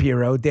Ben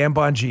Shapiro, Dan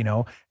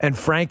Bongino, and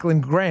Franklin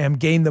Graham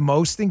gain the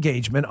most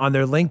engagement on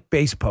their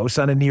link-based posts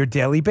on a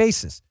near-daily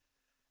basis.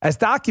 As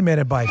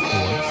documented by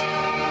Forbes,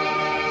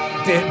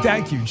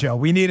 thank you, Joe.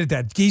 We needed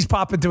that. Geese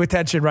pop into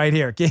attention right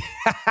here.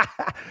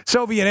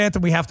 Soviet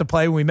anthem we have to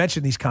play when we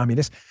mention these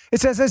communists.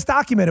 It says, as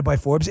documented by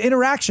Forbes,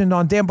 interaction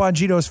on Dan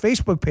Bongino's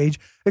Facebook page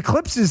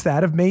eclipses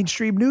that of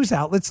mainstream news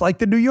outlets like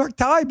the New York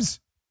Times.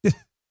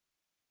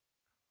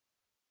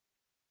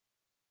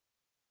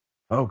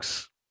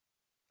 Folks,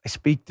 I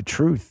speak the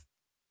truth.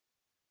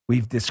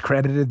 We've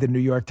discredited the New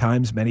York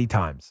Times many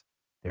times.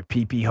 Their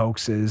PP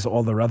hoaxes,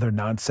 all their other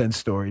nonsense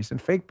stories,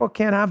 and Facebook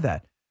can't have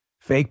that.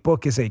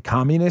 Facebook is a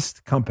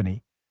communist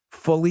company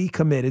fully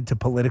committed to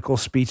political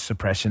speech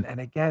suppression. And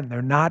again,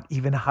 they're not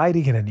even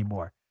hiding it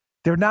anymore.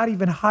 They're not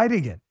even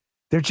hiding it.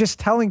 They're just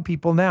telling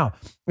people now.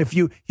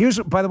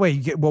 By the way,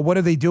 what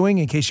are they doing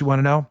in case you want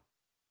to know?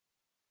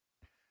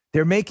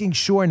 They're making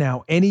sure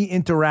now any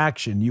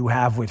interaction you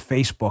have with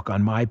Facebook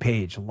on my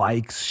page,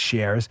 likes,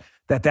 shares,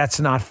 that's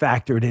not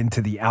factored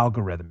into the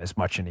algorithm as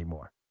much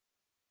anymore.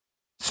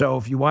 So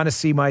if you want to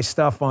see my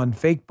stuff on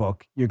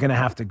Facebook, you're going to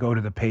have to go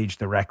to the page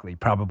directly,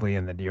 probably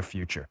in the near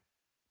future.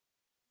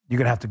 You're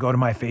going to have to go to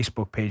my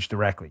Facebook page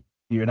directly.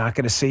 You're not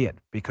going to see it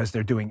because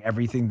they're doing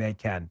everything they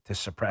can to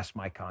suppress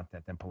my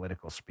content and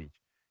political speech.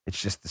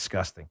 It's just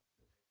disgusting.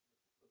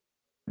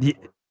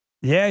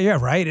 Yeah,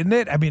 right, isn't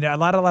it? I mean, a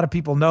lot of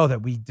people know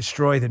that we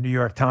destroy the New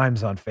York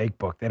Times on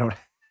Facebook. They don't.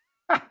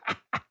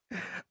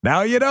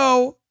 Now you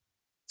know.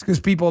 It's because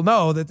people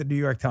know that the New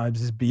York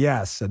Times is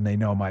BS, and they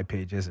know my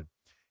page isn't.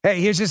 Hey,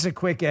 here's just a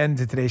quick end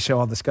to today's show.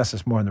 I'll discuss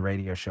this more on the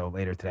radio show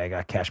later today. I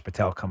got Kash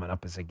Patel coming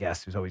up as a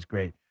guest, who's always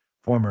great.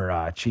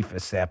 Former chief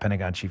of staff,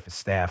 Pentagon chief of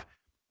staff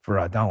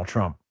for Donald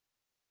Trump.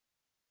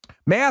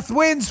 Math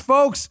wins,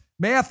 folks.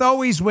 Math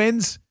always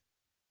wins.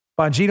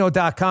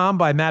 Bongino.com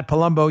by Matt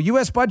Palumbo.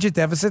 U.S. budget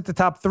deficit to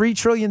top $3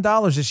 trillion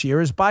this year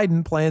as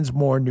Biden plans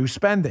more new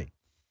spending.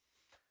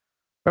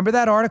 Remember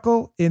that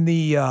article in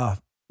the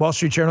Wall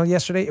Street Journal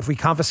yesterday? If we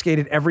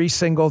confiscated every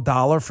single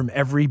dollar from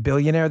every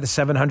billionaire, the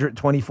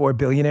 724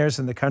 billionaires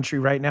in the country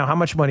right now, how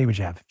much money would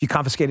you have? If you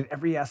confiscated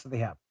every asset they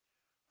have,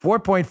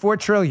 $4.4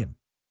 trillion.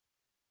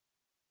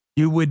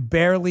 You would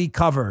barely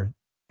cover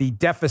the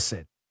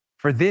deficit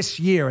for this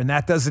year, and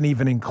that doesn't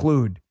even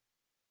include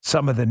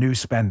some of the new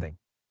spending.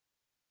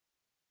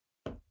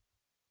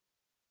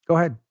 Go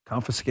ahead,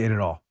 confiscate it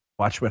all.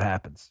 Watch what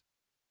happens.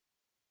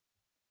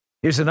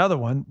 Here's another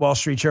one, Wall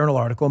Street Journal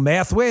article.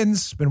 Math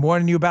wins. Been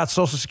warning you about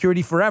Social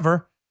Security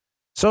forever.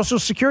 Social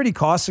Security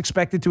costs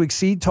expected to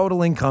exceed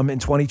total income in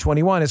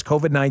 2021 as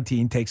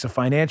COVID-19 takes a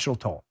financial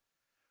toll.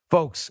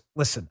 Folks,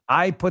 listen,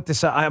 I put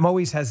this up. I'm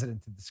always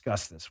hesitant to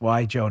discuss this.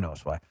 Why? Joe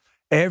knows why.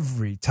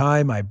 Every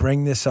time I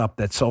bring this up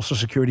that Social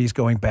Security is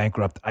going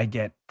bankrupt, I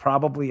get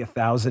probably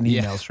 1,000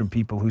 emails from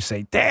people who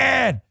say,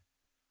 Dad,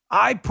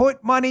 I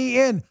put money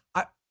in.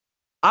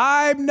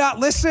 I'm not,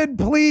 listen,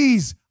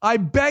 please.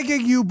 I'm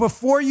begging you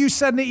before you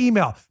send the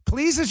email.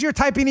 Please, as you're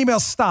typing email,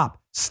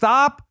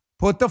 stop.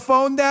 Put the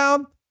phone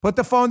down.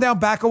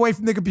 Back away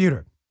from the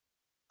computer.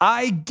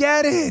 I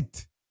get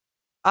it.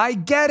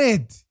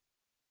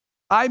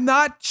 I'm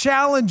not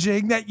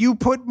challenging that you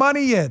put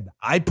money in.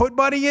 I put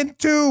money in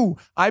too.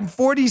 I'm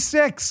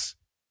 46.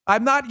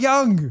 I'm not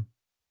young.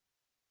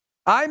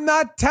 I'm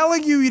not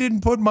telling you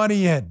didn't put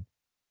money in.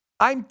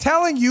 I'm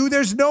telling you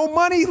there's no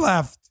money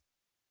left.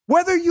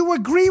 Whether you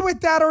agree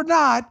with that or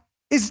not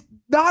is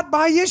not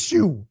my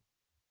issue.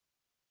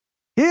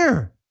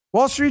 Here,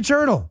 Wall Street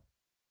Journal.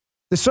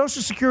 The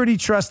Social Security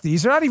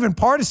trustees, they're not even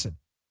partisan,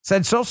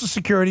 said Social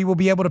Security will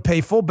be able to pay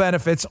full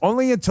benefits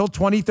only until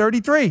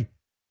 2033.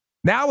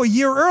 Now a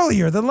year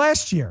earlier than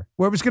last year,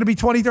 where it was going to be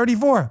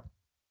 2034.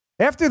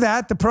 After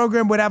that, the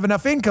program would have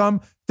enough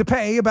income to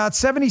pay about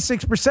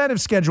 76%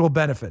 of scheduled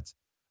benefits,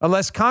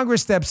 unless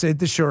Congress steps in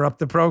to shore up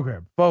the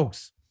program.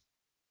 Folks,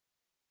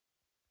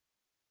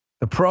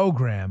 the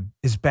program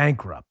is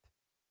bankrupt.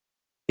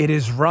 It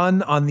is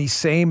run on the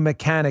same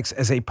mechanics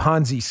as a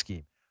Ponzi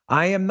scheme.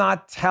 I am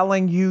not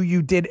telling you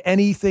you did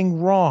anything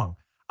wrong.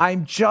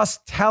 I'm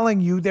just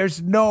telling you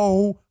there's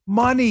no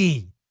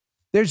money.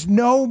 There's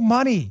no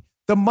money.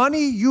 The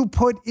money you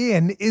put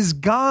in is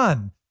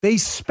gone. They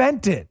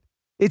spent it.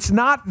 It's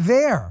not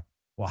there.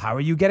 Well, how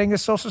are you getting a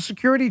Social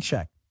Security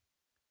check?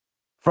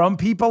 From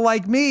people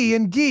like me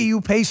and Guy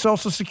who pay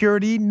Social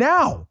Security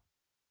now.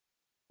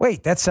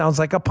 Wait, that sounds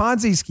like a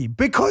Ponzi scheme.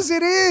 Because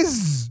it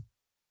is.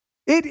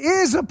 It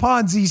is a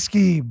Ponzi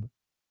scheme.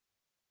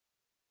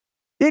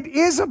 It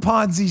is a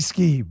Ponzi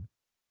scheme.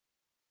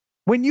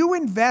 When you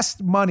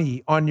invest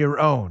money on your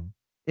own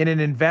in an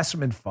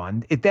investment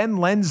fund, it then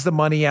lends the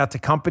money out to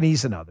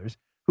companies and others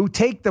who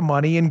take the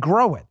money and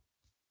grow it.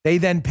 They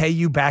then pay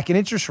you back an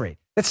interest rate.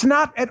 That's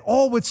not at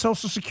all what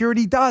Social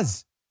Security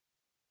does.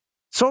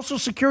 Social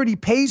Security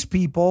pays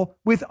people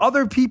with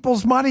other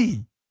people's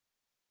money.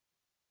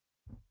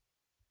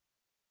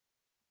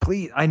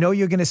 Please, I know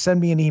you're going to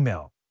send me an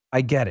email.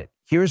 I get it.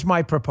 Here's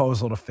my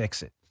proposal to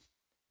fix it.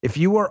 If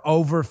you are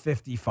over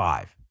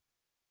 55,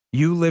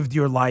 you lived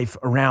your life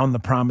around the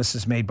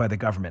promises made by the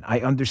government.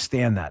 I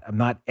understand that. I'm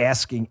not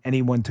asking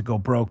anyone to go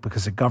broke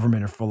because the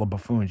government are full of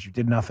buffoons. You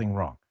did nothing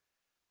wrong.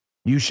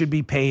 You should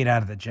be paid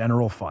out of the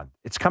general fund.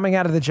 It's coming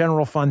out of the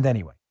general fund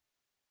anyway.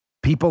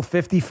 People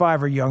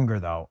 55 or younger,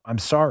 though, I'm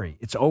sorry.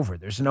 It's over.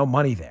 There's no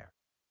money there.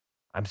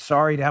 I'm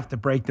sorry to have to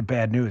break the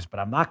bad news, but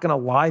I'm not going to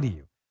lie to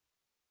you.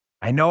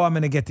 I know I'm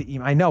going to get the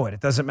email. I know it.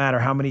 It doesn't matter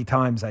how many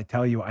times I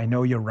tell you, I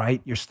know you're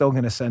right. You're still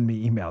going to send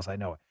me emails. I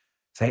know it.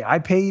 Say, I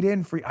paid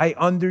in for, I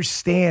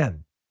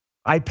understand.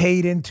 I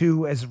paid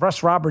into, as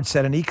Russ Roberts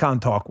said in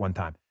Econ Talk one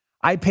time,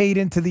 I paid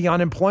into the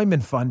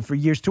unemployment fund for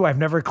years too. I've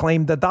never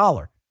claimed a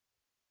dollar.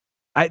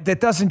 That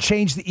doesn't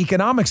change the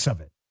economics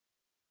of it.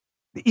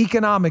 The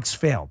economics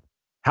failed.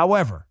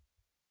 However,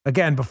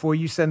 again, before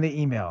you send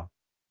the email,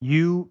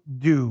 you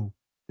do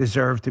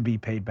deserve to be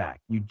paid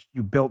back.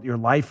 You built your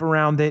life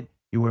around it.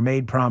 You were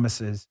made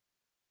promises.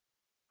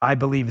 I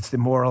believe it's the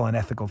moral and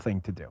ethical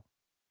thing to do,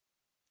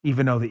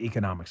 even though the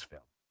economics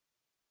failed.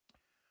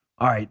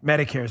 All right,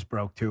 Medicare's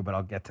broke too, but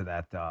I'll get to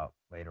that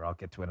later. I'll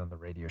get to it on the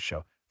radio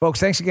show. Folks,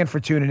 thanks again for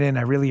tuning in.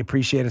 I really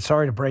appreciate it.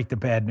 Sorry to break the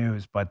bad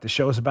news, but the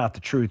show's about the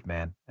truth,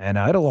 man. And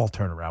it'll all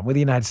turn around. We're the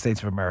United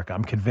States of America.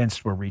 I'm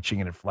convinced we're reaching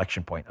an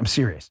inflection point. I'm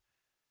serious.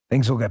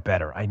 Things will get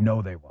better. I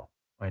know they will.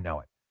 I know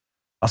it.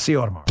 I'll see you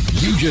all tomorrow.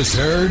 You just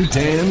heard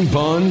Dan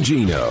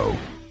Bongino.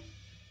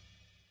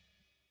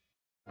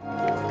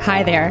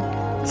 Hi there.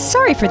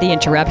 Sorry for the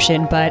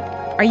interruption, but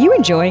are you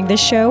enjoying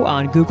this show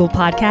on Google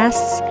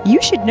Podcasts?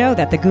 You should know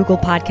that the Google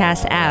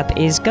Podcasts app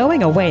is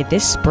going away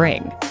this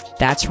spring.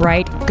 That's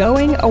right,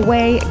 going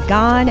away,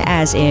 gone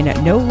as in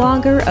no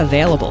longer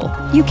available.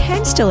 You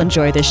can still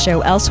enjoy this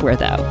show elsewhere,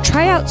 though.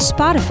 Try out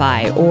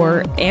Spotify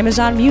or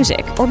Amazon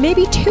Music, or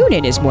maybe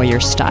TuneIn is more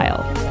your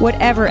style.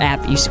 Whatever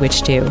app you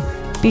switch to,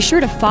 be sure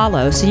to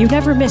follow so you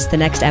never miss the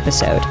next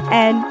episode.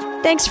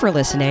 And thanks for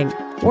listening,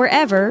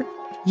 wherever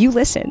you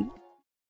listen.